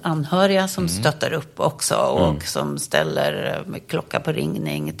en del anhöriga som stöttar upp också och som ställer klocka på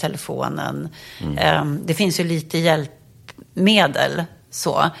ringning, telefonen. Det finns ju lite hjälpmedel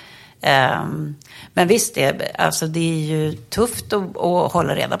så. Men visst, det är ju tufft att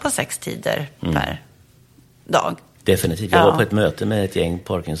hålla reda på 6 tider per dag. Definitivt. Jag var på ett möte med ett gäng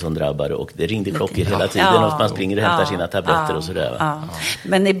Parkinson-drabbade och det ringde klockor hela tiden och man springer och hämtar sina tabletter och sådär. Ja.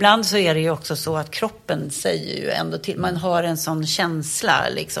 Men ibland så är det ju också så att kroppen säger ju ändå till. Man har en sån känsla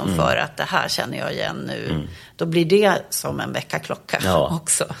liksom för att det här känner jag igen nu. Då blir det som en väckarklocka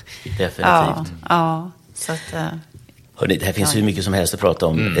också. Definitivt. Ja. Så att, hörrni, det här finns hur mycket som helst att prata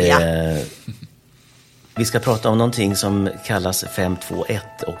om. Vi ska prata om någonting som kallas 5-2-1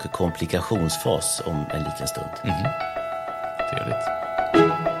 och komplikationsfas om en liten stund. Trevligt.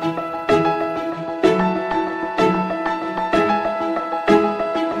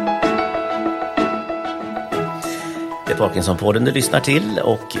 Det är Parkinson-podden du lyssnar till,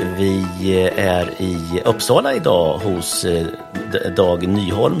 och vi är i Uppsala idag hos Dag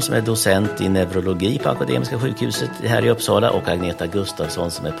Nyholm som är docent i neurologi på Akademiska sjukhuset här i Uppsala, och Agneta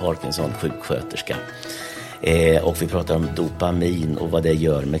Gustafsson som är Parkinson-sjuksköterska. Och vi pratar om dopamin och vad det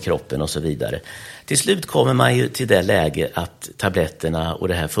gör med kroppen och så vidare. Till slut kommer man ju till det läge att tabletterna och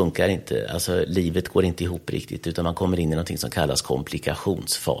det här funkar inte. Alltså livet går inte ihop riktigt, utan man kommer in i någonting som kallas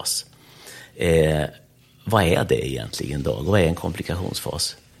komplikationsfas. Vad är det egentligen, Dag? Vad är en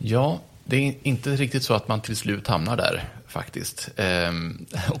komplikationsfas? Ja, det är inte riktigt så att man till slut hamnar där faktiskt.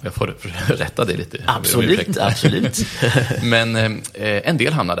 Om jag får rätta det lite. Absolut. Men en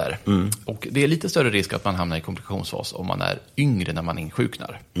del hamnar där. Och det är lite större risk att man hamnar i komplikationsfas om man är yngre när man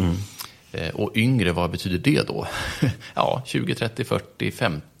insjuknar. Och yngre, vad betyder det då? Ja, 20, 30, 40,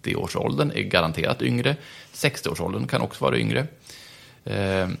 50 års åldern är garanterat yngre. 60-årsåldern kan också vara yngre.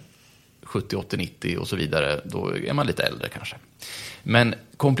 70, 80, 90 och så vidare, då är man lite äldre kanske. Men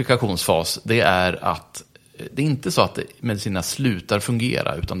komplikationsfas, det är att det är inte så att medicinerna slutar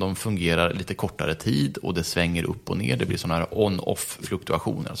fungera, utan de fungerar lite kortare tid och det svänger upp och ner. Det blir sådana här on-off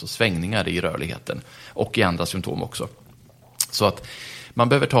fluktuationer, alltså svängningar i rörligheten och i andra symptom också. Så att man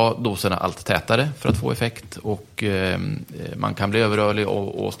behöver ta doserna allt tätare för att få effekt, och man kan bli överrörlig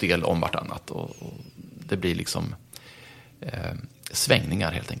och stel om vartannat. Och det blir liksom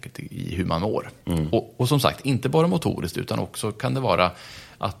svängningar helt enkelt i hur man mår. Och som sagt, inte bara motoriskt, utan också kan det vara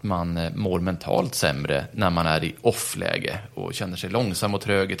att man mår mentalt sämre när man är i off-läge och känner sig långsam och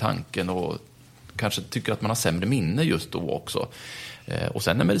trög i tanken och kanske tycker att man har sämre minne just då också. Och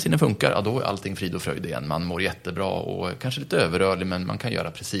sen när medicinen funkar, ja, då är allting frid och fröjd igen. Man mår jättebra och kanske lite överrörlig, men man kan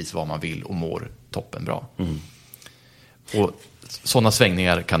göra precis vad man vill och mår toppenbra. Och sådana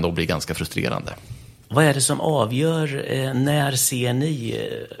svängningar kan då bli ganska frustrerande. Vad är det som avgör när CNI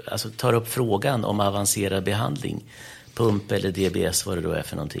alltså tar upp frågan om avancerad behandling? Pump eller DBS, vad det då är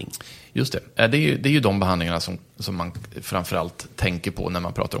för någonting? Just det. Det är ju de behandlingarna som man framförallt tänker på när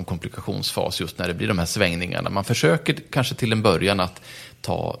man pratar om komplikationsfas, just när det blir de här svängningarna. Man försöker kanske till en början att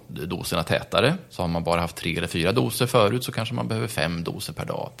ta doserna tätare. Så har man bara haft 3 eller 4 doser förut, så kanske man behöver 5 doser per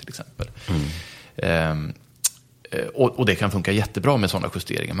dag till exempel. Och det kan funka jättebra med sådana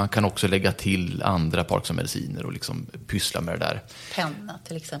justeringar. Man kan också lägga till andra Parkinson-mediciner och liksom pyssla med det där. Penna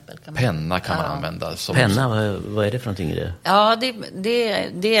till exempel. Penna kan man använda. Som penna, vad är det för någonting i det? Ja,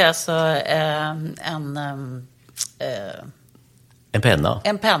 det är alltså en penna?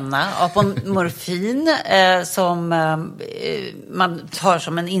 En penna apomorfin som man tar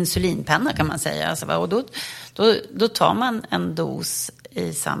som en insulinpenna kan man säga. Alltså, och då tar man en dos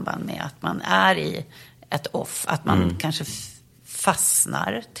i samband med att man är i ett off, att man kanske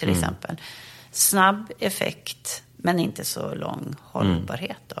fastnar till exempel. Snabb effekt, men inte så lång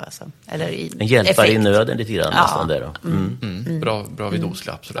hållbarhet då, alltså. Eller en hjälpare i nöden lite grann nästan där då. Bra vid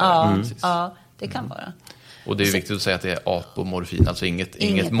doslapp sådär. Ja, det kan vara. Och det är viktigt att säga att det är apomorfin, alltså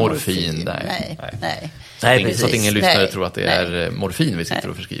inget morfin. Nej. Så att ingen lyssnare tror att det är morfin vi sitter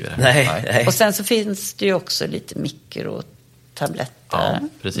och förskriver. Nej. Och sen så finns det ju också lite mikrotabletter. Ja,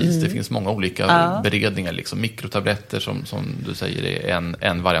 precis. Det finns många olika beredningar. Liksom. Mikrotabletter som du säger är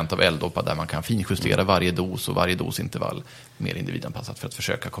en variant av L-dopa där man kan finjustera varje dos och varje dosintervall mer individanpassat för att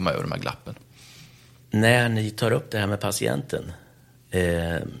försöka komma över de här glappen. När ni tar upp det här med patienten,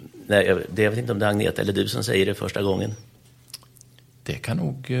 jag vet inte om det är Agneta eller du som säger det första gången. Det kan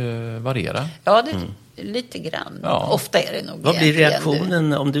nog variera. Ja, det lite grann. Ja. Ofta är det nog. Vad blir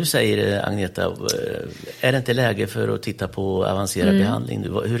reaktionen om du säger det, Agneta? Är det inte läge för att titta på avancerad behandling?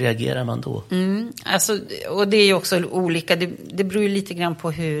 Hur reagerar man då? Alltså, och det är ju också olika. Det beror ju lite grann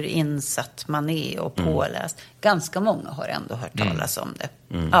på hur insatt man är och påläst. Ganska många har ändå hört talas om det.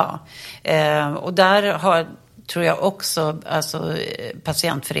 Ja. Och där tror jag också, alltså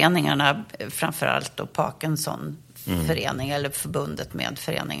patientföreningarna, framförallt då Parkinson-förening eller förbundet med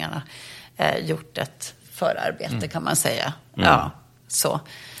föreningarna, gjort ett förarbete kan man säga. Ja, så.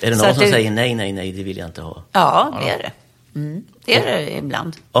 Är det någon som säger nej, det vill jag inte ha? Ja, det är det. Det är det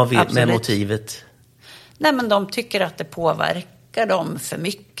ibland. Med motivet? Nej, men de tycker att det påverkar dem för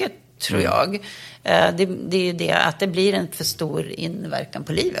mycket, tror jag. Det är ju det att det blir en för stor inverkan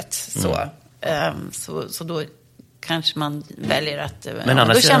på livet. Så då kanske man väljer att... Men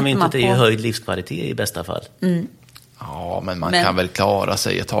annars känner man inte att det är höjd livskvalitet i bästa fall. Ja, men man kan väl klara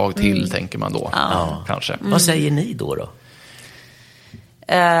sig ett tag till, tänker man då. Ja. Kanske. Vad säger ni då?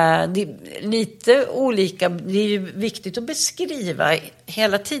 Det är lite olika. Det är ju viktigt att beskriva.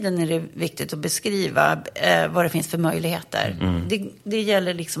 Hela tiden är det viktigt att beskriva vad det finns för möjligheter. Det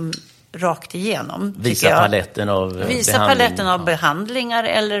gäller liksom rakt igenom. Visa paletten av behandlingar,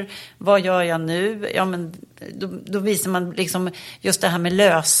 eller vad gör jag nu? Ja, men då visar man liksom just det här med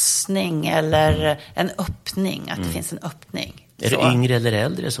lösning eller en öppning, att det finns en öppning. Är det yngre eller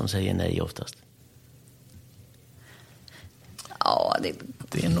äldre som säger nej oftast? Ja,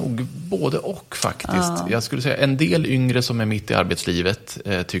 det är nog både och faktiskt. Ja. Jag skulle säga en del yngre som är mitt i arbetslivet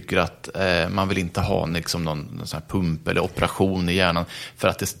tycker att man vill inte ha liksom någon sån här pump eller operation i hjärnan för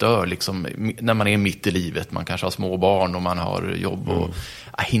att det stör liksom, när man är mitt i livet. Man kanske har små barn och man har jobb och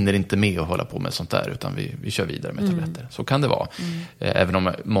hinner inte med att hålla på med sånt där, utan vi kör vidare med tabletter. Så kan det vara. Även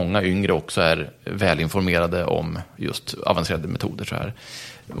om många yngre också är välinformerade om just avancerade metoder så här.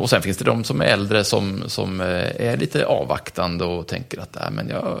 Och sen finns det de som är äldre som är lite avvaktande och tänker att men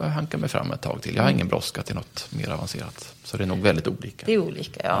jag hankar mig fram ett tag till. Jag har ingen brådska till något mer avancerat. Så det är nog väldigt olika. Det är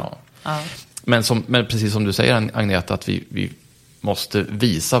olika, ja. Men precis som du säger, Agneta, att vi måste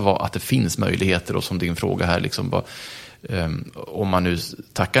visa att det finns möjligheter, och som din fråga här, liksom, om man nu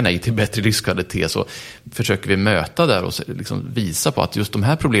tackar nej till bättre livskvalitet, så försöker vi möta där och liksom visa på att just de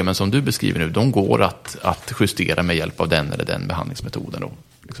här problemen som du beskriver nu, de går att justera med hjälp av den eller den behandlingsmetoden, och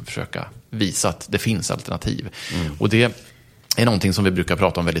liksom försöka visa att det finns alternativ. Och det är någonting som vi brukar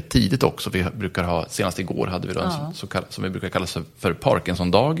prata om väldigt tidigt också. Vi brukar ha, senast igår hade vi en som vi brukar kalla för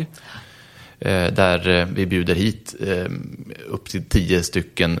Parkinson-dag. Där vi bjuder hit upp till 10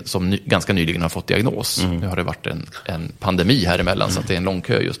 stycken som ganska nyligen har fått diagnos. Nu har det varit en pandemi här emellan, så att det är en lång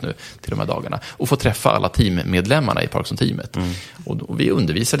kö just nu till de här dagarna. Och få träffa alla teammedlemmarna i Parkinson-teamet. Och vi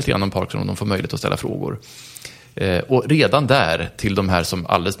undervisar lite grann om Parkinson, och de får möjlighet att ställa frågor. Och redan där, till de här som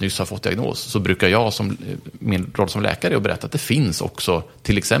alldeles nyss har fått diagnos, så brukar jag som min roll som läkare och berätta att det finns också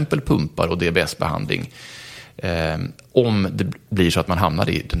till exempel pumpar och DBS-behandling om det blir så att man hamnar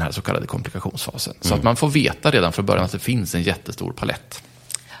i den här så kallade komplikationsfasen. Så att man får veta redan från början att det finns en jättestor palett.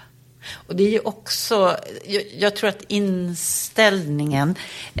 Och det är ju också, jag tror att inställningen,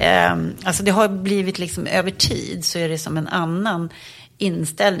 alltså det har blivit liksom över tid, så är det som en annan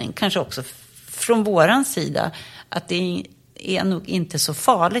inställning, kanske också från våran sida, att det är nog inte så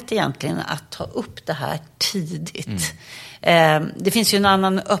farligt egentligen att ta upp det här tidigt. Det finns ju en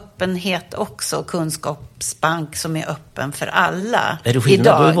annan öppenhet också, kunskapsbank som är öppen för alla. Är det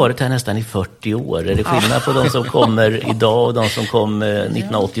skillnad? Du har varit här nästan i 40 år. Är det skillnad på de som kommer idag och de som kom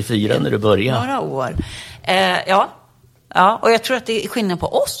 1984 när du började? Några år. Ja, och jag tror att det är skillnad på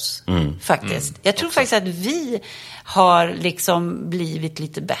oss faktiskt. Jag tror faktiskt att vi har liksom blivit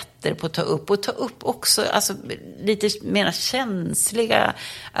lite bättre på att ta upp också, alltså lite mer känsliga,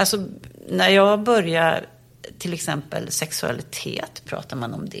 alltså när jag började till exempel sexualitet, pratar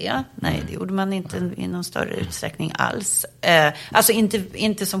man om det? Nej, det gjorde man inte i någon större utsträckning alls. Alltså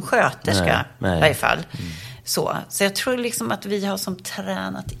inte som sköterska i varje fall. Så jag tror liksom att vi har som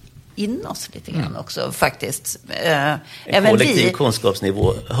tränat in oss lite grann också faktiskt. En kollektiv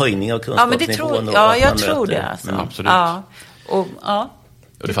kunskapsnivå, höjning av kunskapsnivån. Jag tror det. Alltså. Absolut. Ja.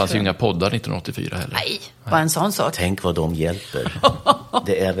 Och det fanns ju inga poddar 1984 heller. Nej, bara en sån sak. Tänk vad de hjälper.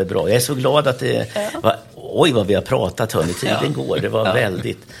 Det är väl bra. Jag är så glad att det var, oj vad vi har pratat, hörni, tiden går. Det var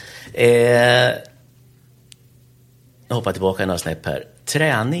väldigt. Jag hoppar tillbaka några snäpp här.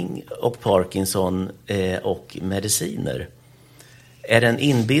 Träning och Parkinson och mediciner. Är det en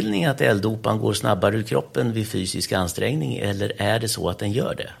inbildning att L-dopan går snabbare ur kroppen vid fysisk ansträngning, eller är det så att den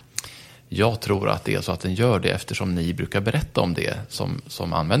gör det? Jag tror att det är så att den gör det, eftersom ni brukar berätta om det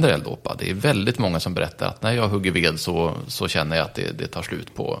som använder L-dopa. Det är väldigt många som berättar att när jag hugger ved så känner jag att det tar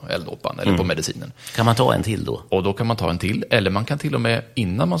slut på L-dopan eller på medicinen. Kan man ta en till då? Och då kan man ta en till, eller man kan till och med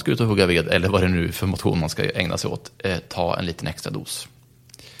innan man ska ut och hugga ved, eller vad det nu för motion man ska ägna sig åt, ta en liten extra dos.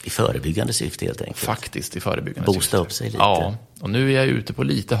 I förebyggande syfte helt enkelt? Faktiskt i förebyggande syfte. Boosta upp sig lite? Ja, och nu är jag ute på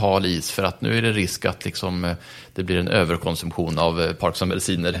lite hal is, för att nu är det risk att liksom, det blir en överkonsumtion av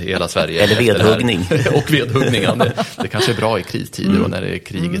Parkinson-mediciner i hela Sverige. Eller vedhuggning. Och vedhuggning. Det kanske är bra i kristider och när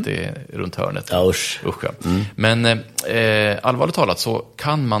kriget är runt hörnet. Ja, usch. Ja. Men allvarligt talat så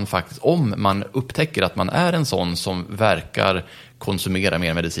kan man faktiskt, om man upptäcker att man är en sån som verkar konsumera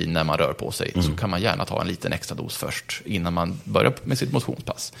mer medicin när man rör på sig, så kan man gärna ta en liten extra dos först innan man börjar med sitt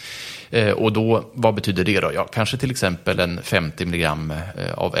motionspass. Och då, vad betyder det då? Ja, kanske till exempel en 50 milligram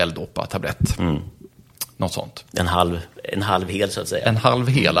av L-dopa-tablett. Något sånt. En halv hel så att säga. En halv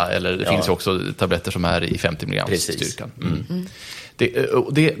hela, eller det finns ju också tabletter som är i 50 milligrams styrkan.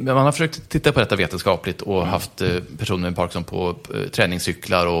 Man har försökt titta på detta vetenskapligt och haft personer med Parkinson på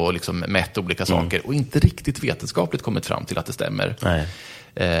träningscyklar och liksom mätt olika saker och inte riktigt vetenskapligt kommit fram till att det stämmer. Nej.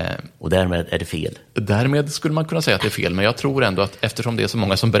 Och därmed är det fel. Därmed skulle man kunna säga att det är fel, men jag tror ändå att eftersom det är så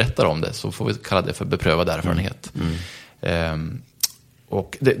många som berättar om det, så får vi kalla det för beprövad erfarenhet.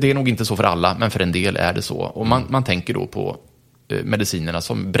 Och det är nog inte så för alla, men för en del är det så. Och man tänker då på medicinerna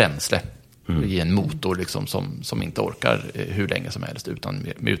som bränsle i en motor liksom, som inte orkar hur länge som helst utan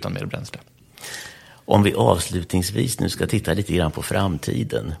mer bränsle. Om vi avslutningsvis nu ska titta lite grann på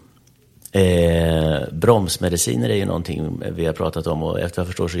framtiden. Bromsmediciner är ju någonting vi har pratat om, och efter jag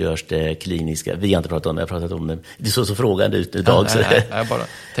förstår så görs det kliniska. Vi har inte pratat om det, jag har pratat om det. Det är så frågande ut idag. Nej, jag bara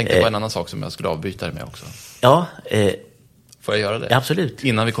tänkte på en annan sak som jag skulle avbyta det med också. Ja, får jag göra det? Absolut.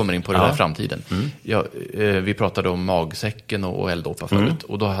 Innan vi kommer in på den här framtiden. Vi pratade om magsäcken och L-dopa förut.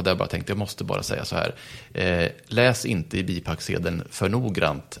 Och då hade jag bara tänkt, jag måste bara säga så här. Läs inte i bipacksedeln för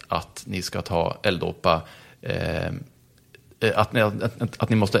noggrant att ni ska ta L-dopa. Att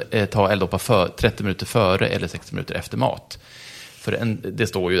ni måste ta L-dopa 30 minuter före eller 60 minuter efter mat. För det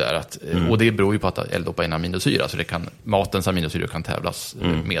står ju där att, och det beror ju på att L-dopa är en aminosyra, så matens aminosyror kan tävlas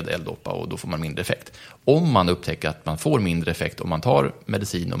med L-dopa och då får man mindre effekt. Om man upptäcker att man får mindre effekt om man tar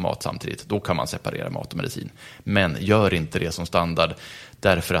medicin och mat samtidigt, då kan man separera mat och medicin. Men gör inte det som standard,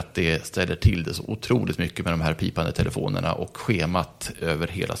 därför att det ställer till det så otroligt mycket med de här pipande telefonerna och schemat över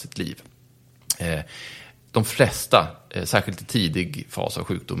hela sitt liv. De flesta, särskilt i tidig fas av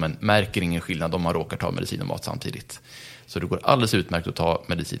sjukdomen, märker ingen skillnad om man råkar ta medicin och mat samtidigt. Så det går alldeles utmärkt att ta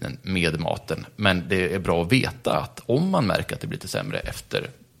medicinen med maten. Men det är bra att veta att om man märker att det blir lite sämre efter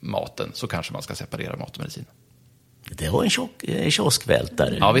maten, så kanske man ska separera mat och medicin. Det var en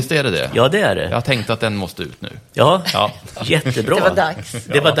kioskvältare. Ja, visst är det. Ja, det är det. Jag tänkte att den måste ut nu. Ja. Jättebra. Det var dags.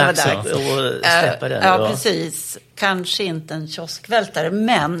 Det var dags att släppa den. Ja, precis. Kanske inte en kioskvältare,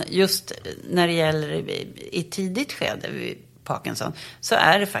 men just när det gäller i tidigt skede vid Parkinson, så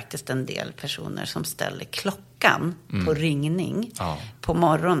är det faktiskt en del personer som ställer klockan på ringning på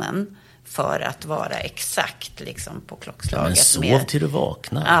morgonen för att vara exakt liksom på klockslaget. Men sov till du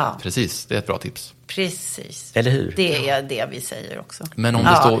vaknar. Ja. Precis, det är ett bra tips. Precis. Eller hur? Det är det vi säger också.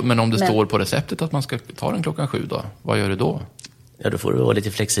 Men om det står på receptet att man ska ta den 7 då, vad gör du då? Ja, då får du vara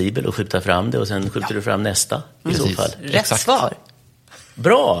lite flexibel och skjuta fram det, och sen skjuter du fram nästa i så fall. Rätt svar.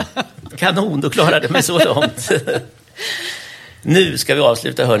 Bra! Kanon, då klarade mig så långt. Nu ska vi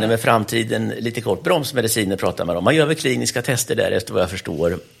avsluta med framtiden lite kort. Bromsmediciner pratar man om. Man gör väl kliniska tester där, efter vad jag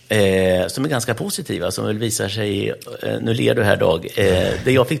förstår, som är ganska positiva, som väl visar sig, nu ler du här Dag,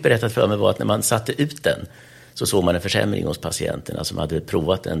 det jag fick berättat för mig var att när man satte ut den så såg man en försämring hos patienterna som hade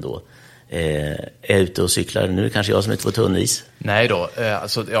provat den då. Är ute och cyklar nu, kanske jag som är på tunnis. Nej då,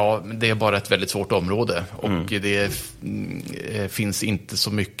 det är bara ett väldigt svårt område och det finns inte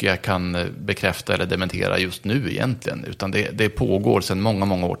så mycket jag kan bekräfta eller dementera just nu egentligen, utan det pågår sedan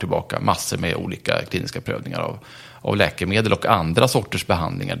många år tillbaka massor med olika kliniska prövningar av läkemedel och andra sorters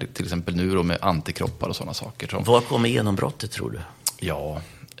behandlingar, till exempel nu då med antikroppar och sådana saker. Vad kommer genombrottet, tror du? Ja,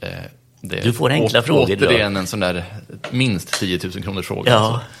 du får enkla frågor. Återigen en sån där minst 10 000 kronors fråga.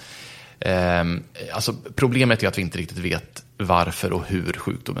 Ja. Alltså, problemet är att vi inte riktigt vet varför och hur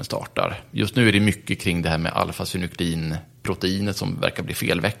sjukdomen startar. Just nu är det mycket kring det här med alfa-synuklein-proteinet som verkar bli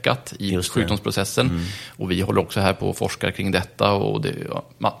felväckat i sjukdomsprocessen. Och vi håller också här på att forska kring detta, och det är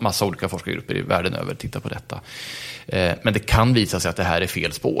massa olika forskargrupper i världen över tittar på detta. Men det kan visa sig att det här är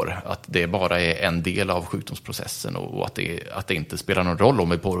fel spår, att det bara är en del av sjukdomsprocessen och att det inte spelar någon roll om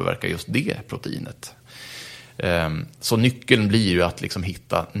vi påverkar just det proteinet. Så nyckeln blir ju att liksom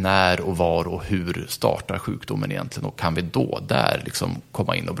hitta när och var och hur startar sjukdomen egentligen, och kan vi då där liksom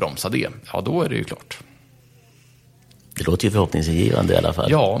komma in och bromsa det, ja då är det ju klart. Det låter ju förhoppningsgivande i alla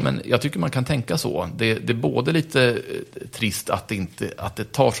fall. Ja, men jag tycker man kan tänka så. Det är både lite trist att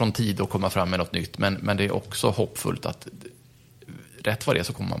det tar sån tid att komma fram med något nytt, men det är också hoppfullt att rätt vad det är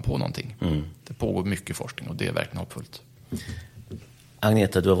så kommer man på någonting. Det pågår mycket forskning och det är verkligen hoppfullt.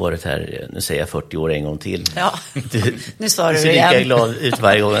 Agneta, du har varit här, nu säger jag 40 år en gång till. Ja, nu sa du ser igen. lika glad ut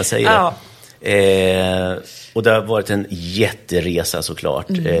varje gång jag säger det. Och det har varit en jätteresa såklart.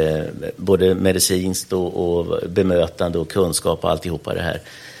 Både medicinskt och bemötande och kunskap och alltihopa det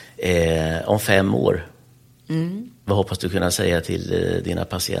här. Om 5 år, vad hoppas du kunna säga till dina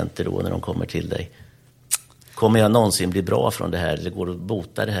patienter då när de kommer till dig? Kommer jag någonsin bli bra från det här? Eller går det att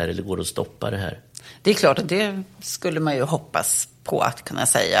bota det här? Eller går det att stoppa det här? Det är klart att det skulle man ju hoppas på att kunna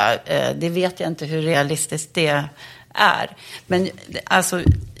säga. Det vet jag inte hur realistiskt det är. Men alltså,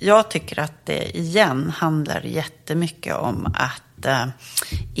 jag tycker att det igen handlar jättemycket om att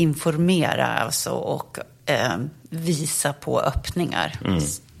informera alltså, och visa på öppningar.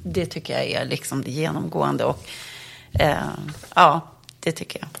 Det tycker jag är liksom det genomgående. Och ja, det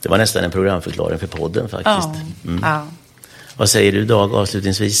tycker jag. Det var nästan en programförklaring för podden faktiskt. Ja. Vad säger du, Dag,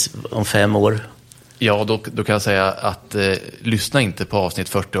 avslutningsvis om 5 år? Ja, då kan jag säga att lyssna inte på avsnitt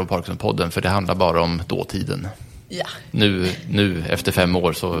 40 av Parkinson-podden, för det handlar bara om dåtiden. Ja. Nu efter 5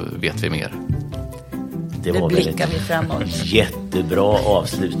 år så vet vi mer. Det var blickar vi framåt. Jättebra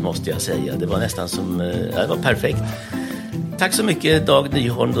avslut måste jag säga. Det var nästan som, det var perfekt. Tack så mycket Dag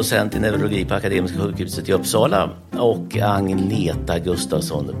Nyholm, docent i neurologi på Akademiska sjukhuset i Uppsala, och Agneta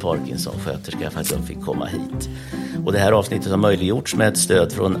Gustafsson, Parkinson-sköterska, för att jag fick komma hit. Och det här avsnittet har möjliggjorts med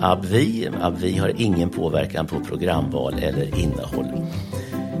stöd från AbbVie. AbbVie har ingen påverkan på programval eller innehåll.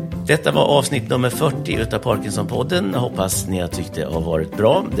 Detta var avsnitt nummer 40 utav Parkinson-podden. Hoppas ni har tyckt det har varit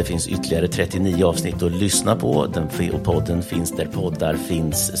bra. Det finns ytterligare 39 avsnitt att lyssna på. Och podden finns där poddar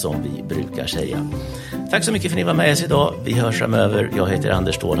finns, som vi brukar säga. Tack så mycket för att ni var med oss idag. Vi hörs framöver. Jag heter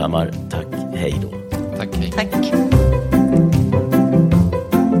Anders Stålhammar. Tack, hej då. Tack, hej. Tack.